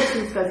 pulmonary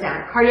resistance goes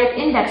down, cardiac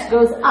index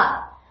goes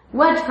up,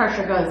 wedge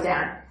pressure goes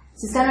down.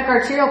 Systemic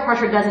arterial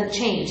pressure doesn't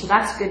change, so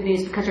that's good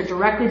news because you're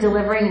directly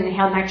delivering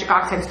inhaled nitric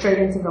oxide straight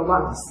into the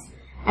lungs.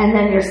 And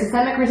then your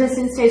systemic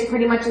resistance stays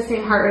pretty much the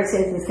same, heart rate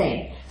stays the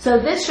same. So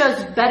this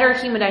shows better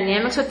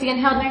hemodynamics with the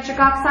inhaled nitric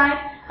oxide,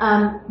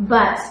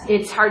 but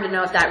it's hard to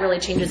know if that really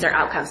changes their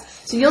outcomes.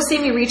 So you'll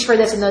see me reach for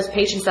this in those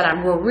patients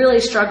that we're really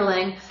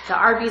struggling, the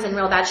RV's in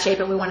real bad shape,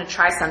 and we want to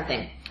try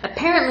something.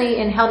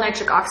 Apparently, inhaled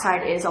nitric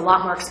oxide is a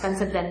lot more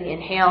expensive than the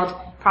inhaled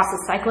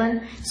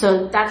prostacyclin,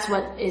 so that's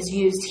what is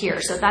used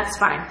here. So that's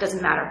fine,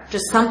 doesn't matter.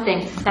 Just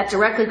something that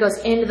directly goes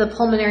into the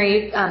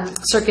pulmonary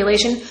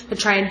circulation to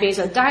try and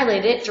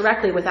vasodilate it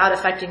directly without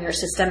affecting your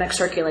systemic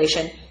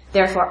circulation,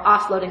 therefore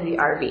offloading the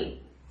RV.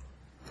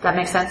 Does that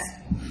make sense?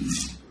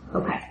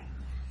 Okay.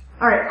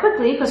 All right,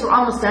 quickly, because we're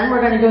almost done,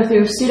 we're going to go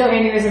through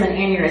pseudoaneurysm and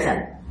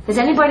aneurysm. Does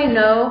anybody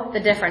know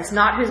the difference?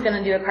 Not who's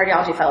going to do a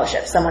cardiology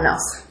fellowship, someone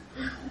else.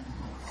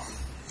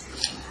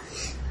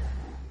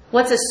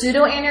 What's a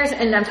pseudoaneurysm?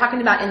 And I'm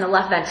talking about in the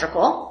left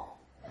ventricle.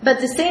 But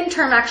the same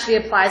term actually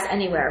applies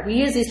anywhere. We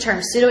use these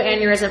terms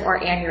pseudoaneurysm or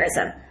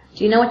aneurysm.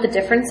 Do you know what the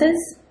difference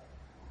is?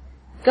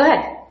 Go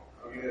ahead.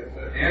 I mean,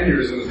 an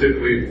aneurysm is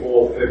typically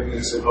full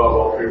thickness above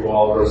all three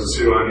walls, whereas a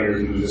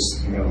pseudoaneurysm is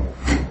just,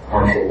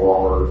 partial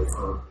wall or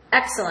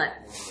Excellent.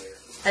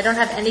 I don't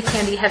have any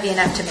candy heavy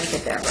enough to make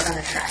it there. We're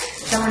going to try.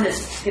 Someone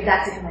just give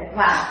that to me.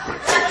 Wow.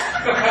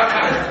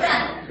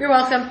 You're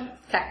welcome.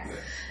 Okay.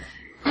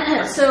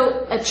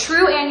 So a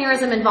true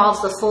aneurysm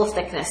involves the full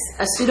thickness.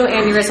 A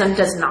pseudoaneurysm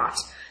does not.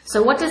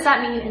 So what does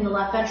that mean in the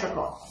left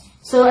ventricle?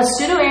 So a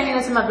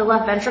pseudoaneurysm of the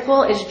left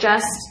ventricle is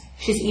just,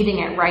 she's eating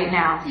it right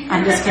now.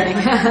 I'm just kidding.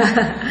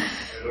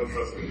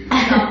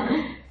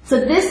 So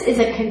this is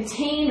a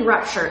contained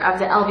rupture of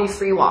the LV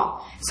free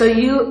wall. So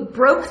you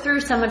broke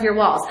through some of your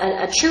walls.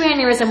 A true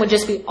aneurysm would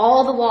just be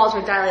all the walls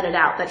were dilated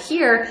out. But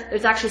here,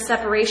 there's actually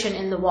separation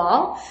in the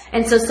wall.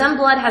 And so some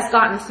blood has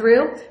gotten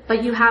through,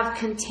 but you have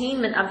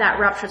containment of that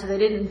rupture so they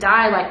didn't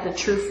die like the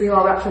true free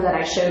wall rupture that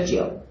I showed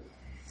you.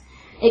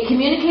 It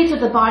communicates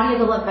with the body of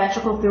the left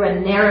ventricle through a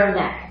narrow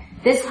neck.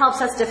 This helps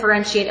us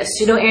differentiate a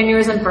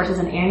pseudoaneurysm versus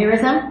an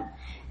aneurysm.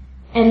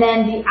 And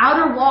then the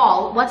outer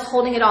wall, what's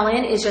holding it all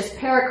in is just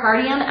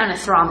pericardium and a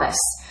thrombus.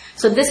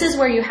 So this is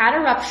where you had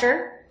a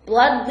rupture,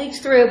 blood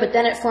leaked through, but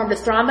then it formed a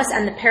thrombus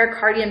and the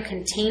pericardium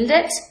contained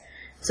it.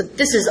 So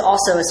this is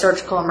also a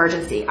surgical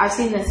emergency. I've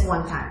seen this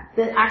one time.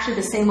 Actually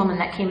the same woman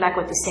that came back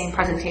with the same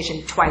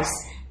presentation twice,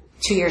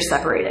 2 years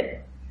separated.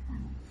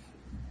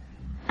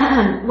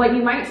 What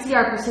you might see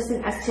are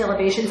persistent ST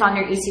elevations on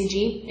your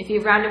ECG. If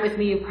you've rounded with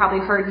me, you've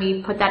probably heard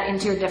me put that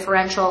into your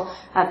differential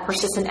of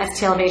persistent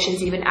ST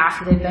elevations even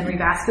after they've been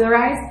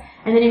revascularized.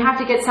 And then you have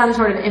to get some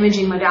sort of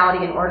imaging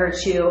modality in order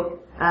to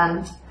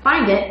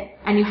find it,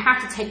 and you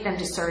have to take them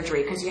to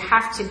surgery because you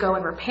have to go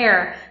and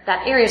repair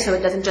that area so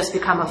it doesn't just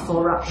become a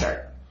full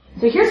rupture.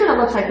 So here's what it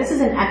looks like. This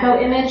is an echo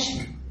image.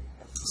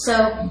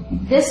 So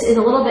this is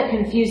a little bit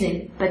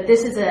confusing, but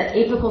this is an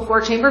apical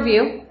 4-chamber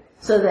view.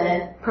 So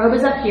the probe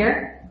is up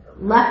here.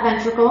 Left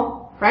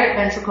ventricle, right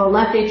ventricle,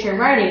 left atrium,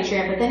 right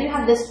atrium, but then you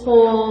have this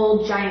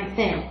whole giant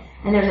thing.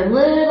 And there's a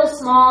little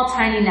small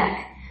tiny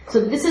neck.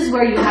 So this is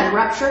where you had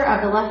rupture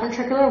of the left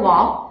ventricular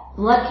wall.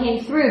 Blood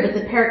came through, but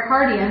the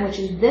pericardium, which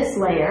is this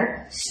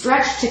layer,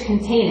 stretched to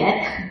contain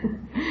it.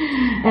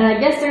 And I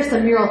guess there's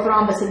some mural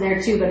thrombus in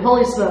there too, but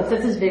holy smokes,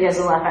 that's as big as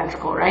the left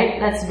ventricle, right?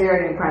 That's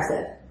very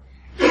impressive.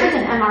 Here's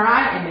an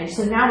MRI image.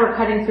 So now we're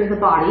cutting through the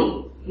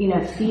body. You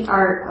know, feet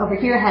are over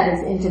here, head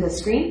is into the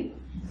screen.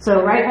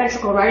 So right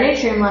ventricle, right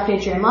atrium, left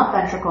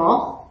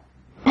ventricle.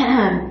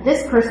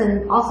 This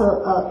person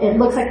also, it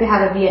looks like they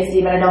have a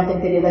VSD, but I don't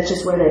think they do. That's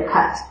just where they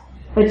cut.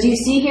 But do you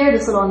see here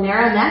this little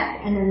narrow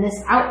neck and then this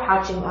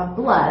outpouching of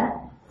blood?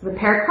 The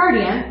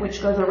pericardium,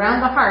 which goes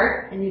around the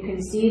heart, and you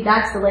can see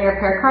that's the layer of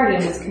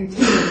pericardium that's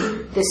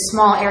containing this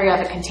small area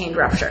of a contained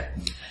rupture.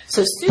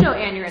 So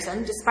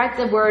pseudoaneurysm, despite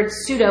the word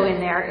pseudo in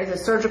there, is a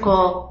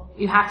surgical,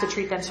 you have to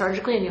treat them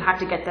surgically and you have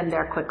to get them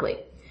there quickly.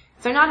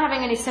 If they're not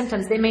having any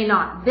symptoms, they may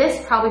not.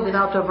 This probably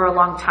developed over a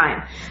long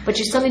time. But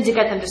you still need to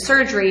get them to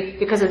surgery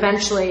because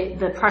eventually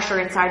the pressure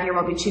inside here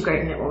will be too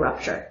great and it will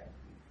rupture.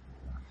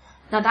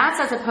 Now that's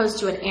as opposed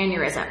to an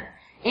aneurysm.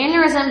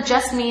 Aneurysm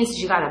just means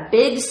you got a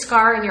big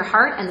scar in your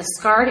heart and the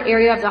scarred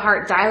area of the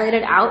heart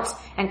dilated out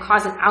and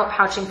caused an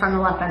outpouching from the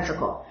left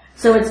ventricle.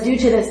 So it's due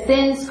to this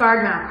thin,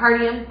 scarred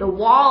myocardium. The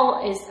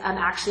wall is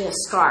actually a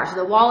scar. So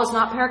the wall is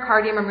not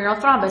pericardium or mural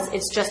thrombus.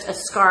 It's just a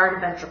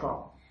scarred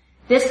ventricle.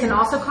 This can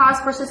also cause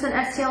persistent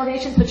ST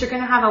elevations, but you're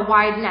going to have a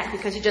wide neck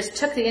because you just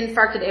took the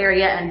infarcted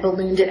area and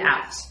ballooned it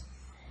out.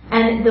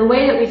 And the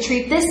way that we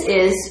treat this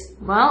is,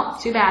 well,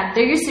 too bad.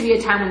 There used to be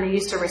a time when they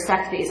used to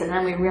resect these, and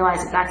then we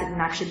realized that didn't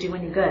actually do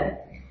any good.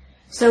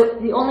 So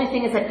the only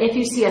thing is that if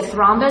you see a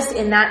thrombus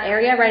in that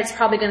area, right, it's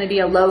probably going to be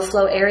a low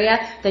flow area,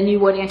 then you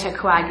would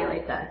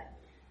anticoagulate them.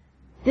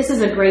 This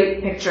is a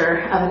great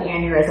picture of an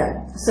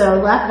aneurysm. So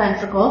left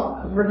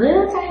ventricle,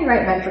 little tiny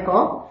right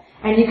ventricle,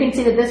 and you can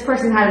see that this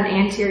person had an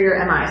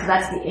anterior MI. So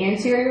that's the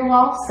anterior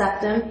wall,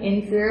 septum,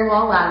 inferior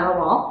wall, lateral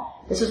wall.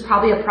 This was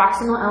probably a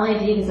proximal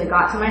LAD because it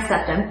got to my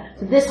septum.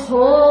 So this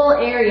whole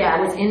area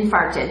was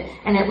infarcted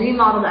and it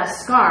remodeled as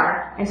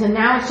scar. And so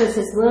now it's just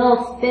this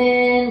little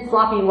thin,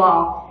 floppy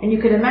wall. And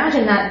you could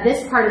imagine that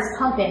this part is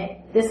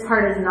pumping, this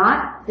part is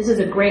not. This is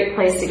a great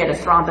place to get a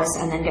thrombus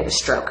and then get a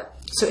stroke.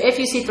 So if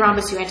you see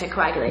thrombus, you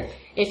anticoagulate.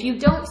 If you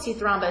don't see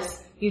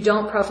thrombus, you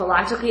don't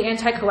prophylactically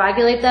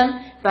anticoagulate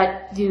them,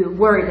 but you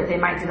worry that they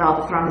might develop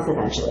a thrombus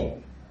eventually.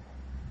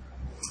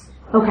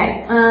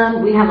 Okay,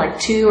 we have like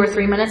 2 or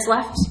 3 minutes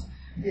left.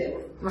 Yeah.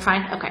 We're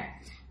fine? Okay.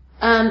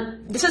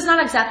 This is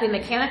not exactly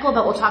mechanical,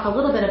 but we'll talk a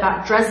little bit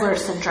about Dressler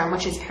syndrome,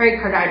 which is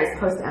pericarditis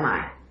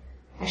post-MI.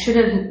 I should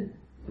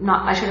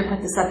have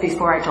put this up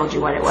before I told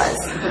you what it was.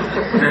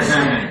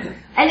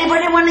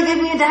 Anybody want to give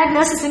me a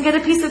diagnosis and get a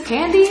piece of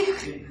candy?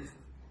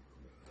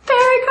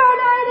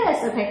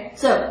 Pericarditis! Okay,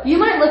 so you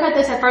might look at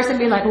this at first and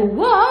be like,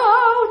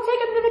 whoa, take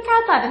them to the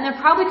cath lab. And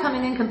they're probably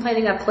coming in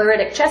complaining of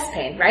pleuritic chest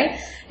pain, right?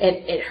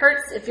 It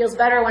hurts, it feels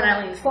better when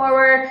I lean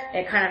forward,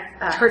 it kind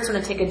of hurts when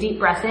I take a deep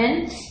breath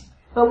in.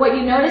 But what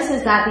you notice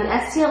is that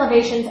the ST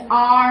elevations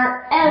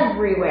are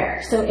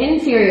everywhere. So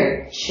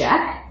inferior,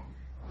 check.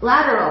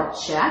 Lateral,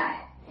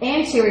 check.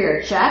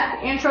 Anterior, check.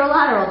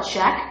 Anterolateral,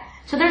 check.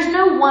 So there's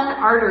no one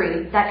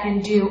artery that can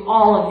do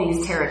all of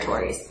these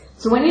territories.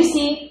 So when you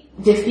see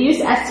diffuse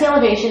ST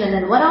elevation, and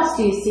then what else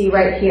do you see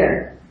right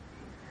here?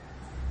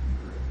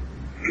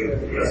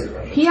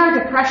 PR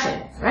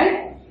depression,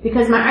 right?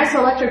 Because my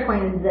isoelectric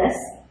point is this.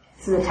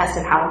 This is a test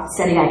of how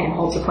steady I can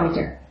hold the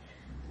pointer.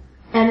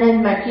 And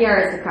then my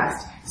PR is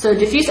depressed. So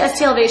diffuse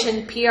ST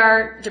elevation,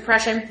 PR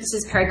depression, this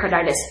is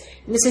pericarditis.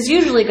 And this is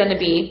usually going to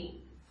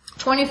be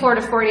 24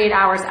 to 48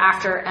 hours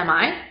after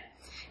MI.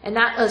 And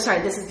that,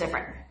 this is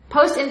different.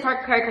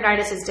 Post-infarct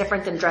pericarditis is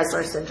different than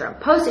Dressler syndrome.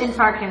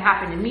 Post-infarct can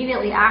happen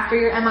immediately after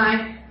your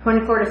MI,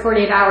 24 to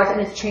 48 hours, and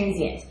it's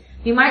transient.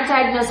 You might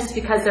diagnose this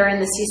because they're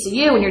in the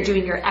CCU when you're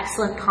doing your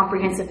excellent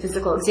comprehensive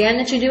physical exam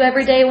that you do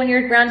every day when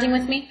you're grounding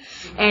with me,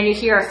 and you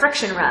hear a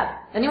friction rub.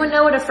 Anyone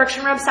know what a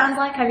friction rub sounds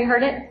like? Have you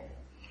heard it?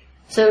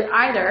 So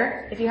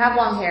either, if you have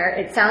long hair,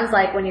 it sounds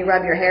like when you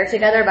rub your hair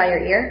together by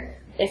your ear.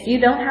 If you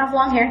don't have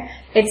long hair,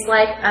 it's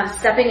like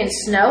stepping in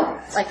snow,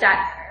 like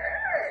that.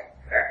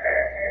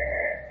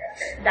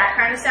 That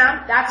kind of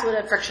sound, that's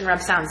what a friction rub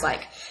sounds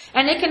like.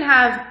 And it can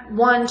have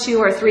 1, 2,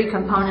 or 3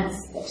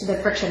 components to the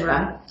friction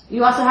rub.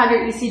 You also have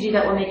your ECG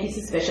that will make you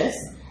suspicious.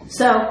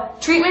 So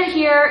treatment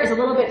here is a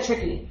little bit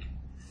tricky.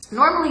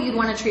 Normally you'd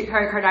want to treat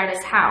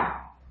pericarditis how?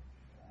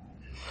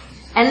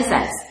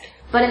 NSAIDs.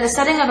 But in the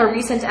setting of a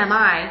recent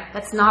MI,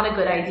 that's not a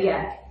good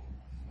idea.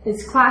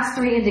 It's class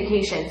 3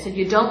 indication, so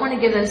you don't want to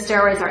give them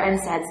steroids or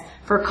NSAIDs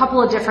for a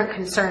couple of different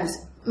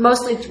concerns,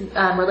 mostly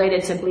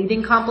related to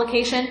bleeding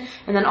complication,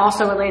 and then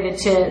also related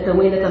to the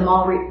way that the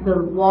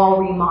wall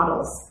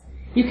remodels.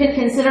 You can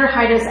consider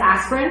high-dose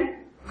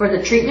aspirin for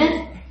the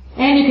treatment,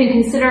 and you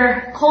can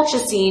consider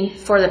colchicine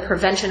for the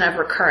prevention of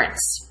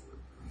recurrence.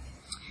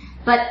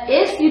 But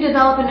if you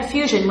develop an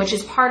effusion, which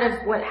is part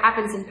of what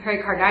happens in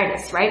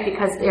pericarditis, right,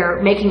 because they're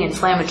making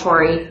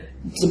inflammatory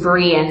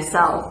debris and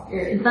cells,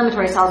 your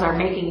inflammatory cells are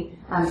making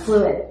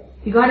fluid,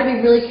 you got to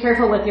be really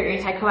careful with your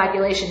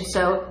anticoagulation.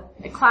 So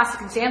a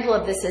classic example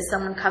of this is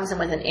someone comes in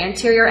with an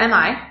anterior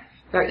MI,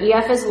 their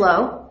EF is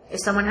low. If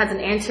someone has an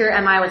anterior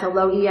MI with a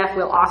low EF,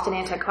 we'll often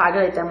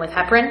anticoagulate them with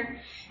heparin.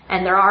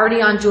 And they're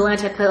already on dual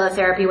antiplatelet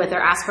therapy with their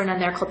aspirin and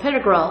their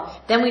clopidogrel,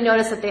 then we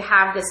notice that they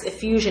have this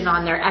effusion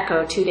on their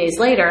echo 2 days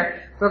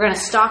later. We're going to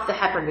stop the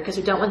heparin because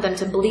we don't want them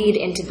to bleed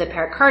into the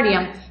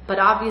pericardium, but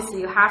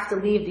obviously you have to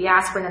leave the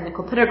aspirin and the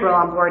clopidogrel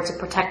on board to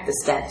protect the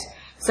stent.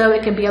 So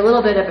it can be a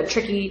little bit of a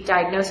tricky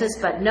diagnosis,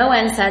 but no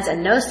NSAIDs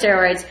and no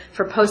steroids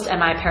for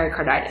post-MI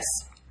pericarditis.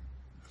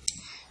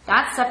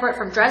 That's separate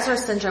from Dressler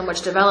syndrome,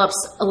 which develops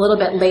a little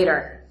bit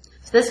later.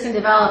 So this can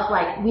develop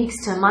like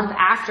weeks to a month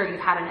after you've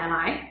had an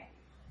MI.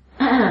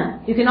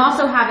 You can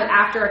also have it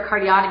after a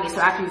cardiotomy, so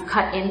after you've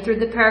cut in through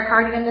the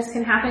pericardium, this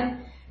can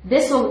happen.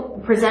 This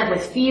will present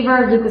with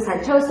fever,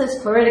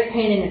 leukocytosis, pleuritic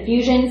pain, and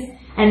effusions.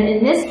 And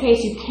in this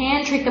case, you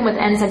can treat them with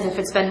NSAIDs if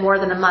it's been more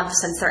than a month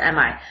since their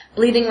MI.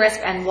 Bleeding risk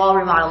and wall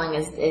remodeling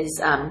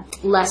is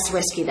less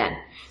risky then.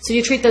 So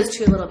you treat those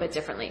two a little bit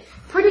differently.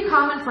 Pretty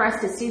common for us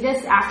to see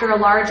this after a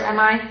large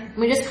MI.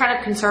 We just kind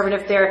of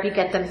conservative therapy,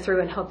 get them through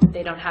and hope that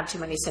they don't have too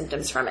many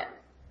symptoms from it.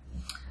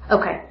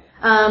 Okay.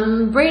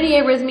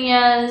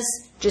 Bradyarrhythmias,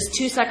 just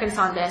 2 seconds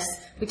on this.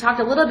 We talked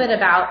a little bit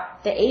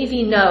about the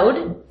AV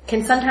node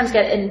can sometimes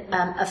get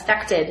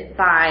affected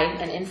by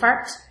an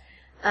infarct.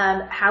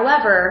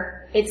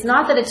 However, it's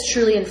not that it's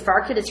truly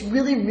infarcted. It's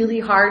really, really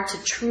hard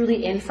to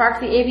truly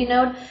infarct the AV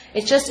node.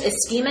 It's just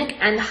ischemic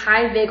and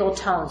high vagal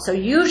tone. So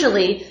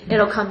usually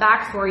it'll come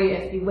back for you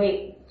if you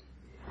wait.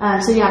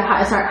 So you have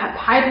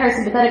high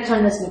parasympathetic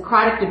tone, this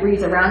necrotic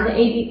debris around the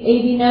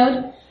AV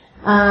node.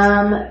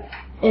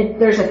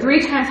 There's a 3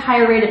 times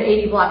higher rate of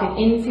AV block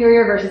in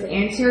inferior versus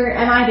anterior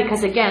MI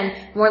because,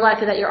 again, more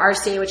likely that your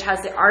RCA, which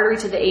has the artery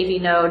to the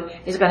AV node,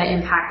 is going to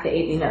impact the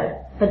AV node.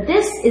 But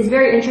this is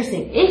very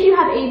interesting. If you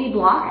have AV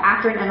block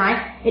after an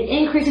MI, it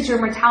increases your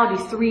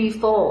mortality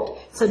 3-fold.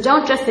 So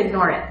don't just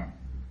ignore it.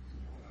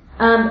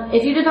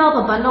 If you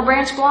develop a bundle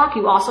branch block,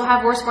 you also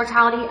have worse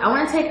mortality. I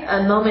want to take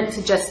a moment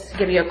to just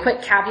give you a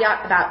quick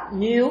caveat about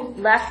new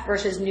left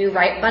versus new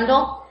right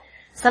bundle.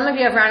 Some of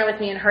you have rounded with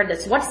me and heard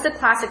this. What's the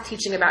classic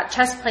teaching about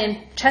chest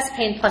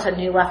pain plus a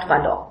new left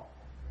bundle?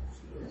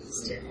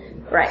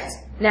 Right.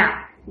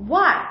 Now,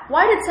 why?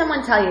 Why did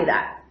someone tell you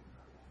that?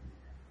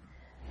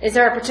 Is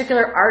there a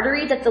particular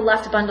artery that the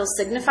left bundle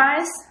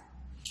signifies?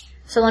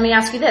 So let me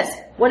ask you this.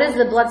 What is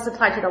the blood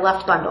supply to the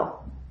left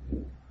bundle?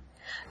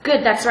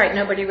 Good, that's right.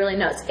 Nobody really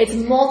knows. It's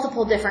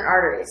multiple different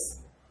arteries.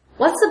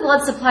 What's the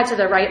blood supply to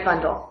the right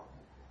bundle?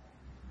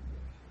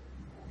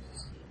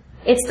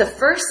 It's the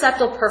first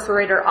septal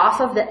perforator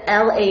off of the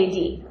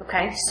LAD,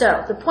 okay?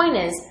 So the point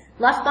is,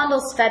 left bundle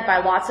is fed by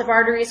lots of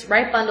arteries,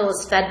 right bundle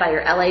is fed by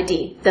your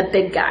LAD, the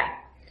big guy.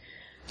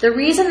 The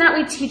reason that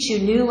we teach you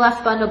new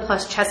left bundle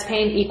plus chest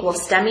pain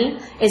equals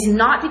STEMI is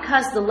not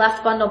because the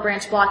left bundle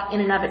branch block in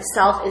and of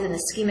itself is an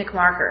ischemic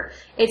marker.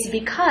 It's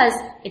because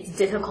it's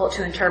difficult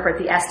to interpret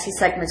the ST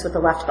segments with the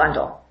left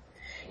bundle.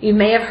 You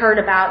may have heard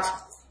about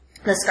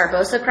the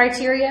Scarbosa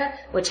criteria,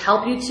 which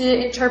help you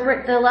to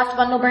interpret the left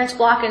bundle branch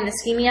block and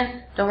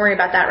ischemia. Don't worry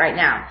about that right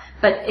now.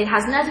 But it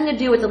has nothing to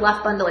do with the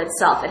left bundle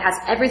itself. It has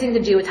everything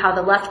to do with how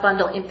the left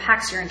bundle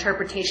impacts your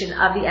interpretation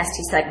of the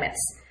ST segments.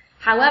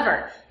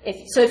 However,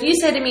 if you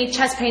say to me,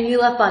 chest pain, new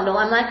left bundle,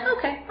 I'm like,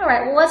 okay, all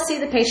right, well, let's see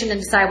the patient and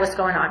decide what's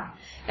going on.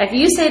 If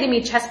you say to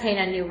me, chest pain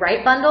and new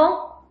right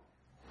bundle,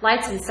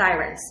 lights and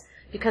sirens.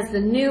 Because the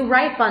new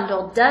right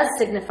bundle does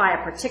signify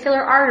a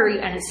particular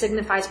artery and it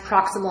signifies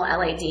proximal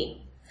LAD.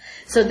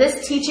 So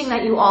this teaching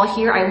that you all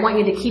hear, I want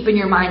you to keep in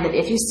your mind that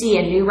if you see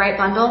a new right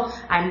bundle,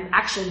 I'm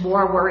actually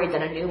more worried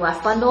than a new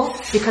left bundle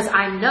because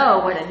I know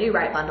what a new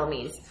right bundle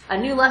means. A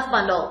new left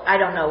bundle, I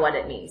don't know what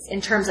it means in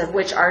terms of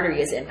which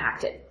artery is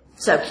impacted.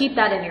 So keep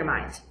that in your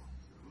mind.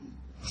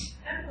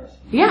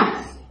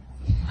 Yeah.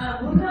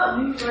 What about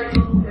new right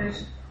bundle branch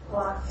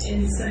block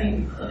in the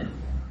same clinic?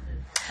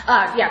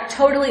 Yeah,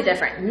 totally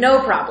different. No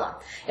problem.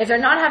 If they're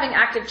not having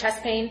active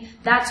chest pain,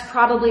 that's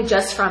probably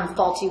just from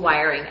faulty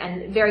wiring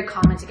and very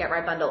common to get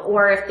right bundle.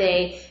 Or if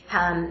they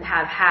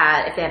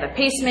if they have a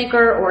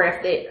pacemaker, or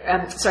if they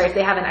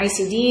have an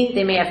ICD,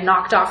 they may have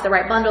knocked off the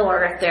right bundle.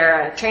 Or if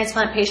they're a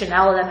transplant patient,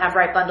 all of them have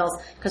right bundles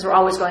because we're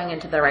always going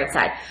into the right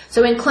side.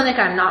 So in clinic,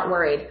 I'm not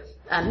worried.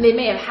 They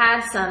may have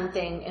had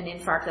something, an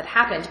infarct that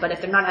happened, but if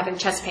they're not having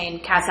chest pain,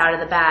 cat's out of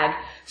the bag.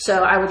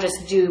 So I would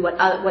just do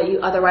what you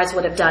otherwise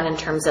would have done in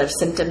terms of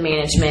symptom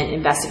management,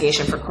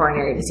 investigation for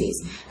coronary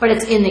disease. But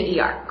it's in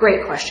the ER.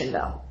 Great question,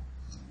 though.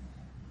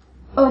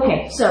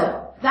 Okay,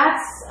 so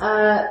that's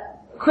a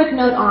quick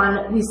note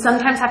on we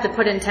sometimes have to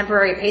put in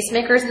temporary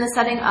pacemakers in the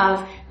setting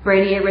of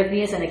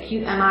bradyarrhythmias and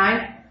acute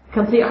MI.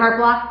 Complete heart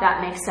block,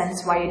 that makes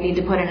sense why you need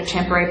to put in a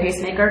temporary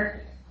pacemaker.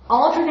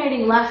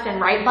 Alternating left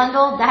and right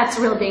bundle, that's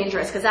real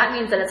dangerous because that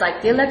means that it's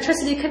like the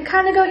electricity could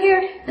kind of go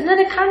here and then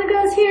it kind of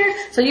goes here.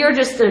 So you're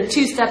just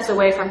 2 steps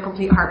away from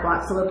complete heart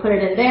block. So we'll put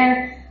it in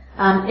there.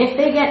 If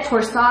they get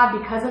torsade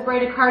because of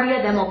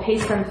bradycardia, then we'll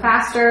pace them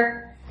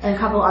faster and a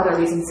couple other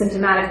reasons.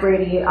 Symptomatic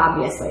brady,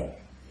 obviously.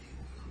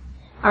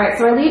 All right,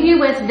 so I leave you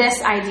with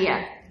this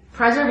idea.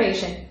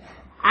 Preservation.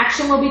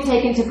 Action will be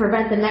taken to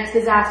prevent the next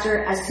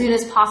disaster as soon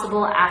as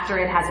possible after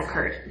it has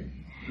occurred.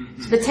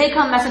 So the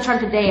take-home message from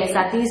today is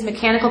that these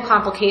mechanical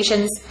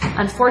complications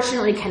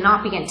unfortunately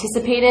cannot be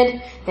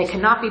anticipated, they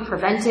cannot be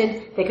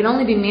prevented, they can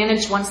only be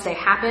managed once they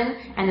happen,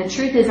 and the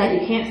truth is that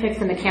you can't fix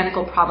the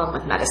mechanical problem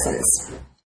with medicines.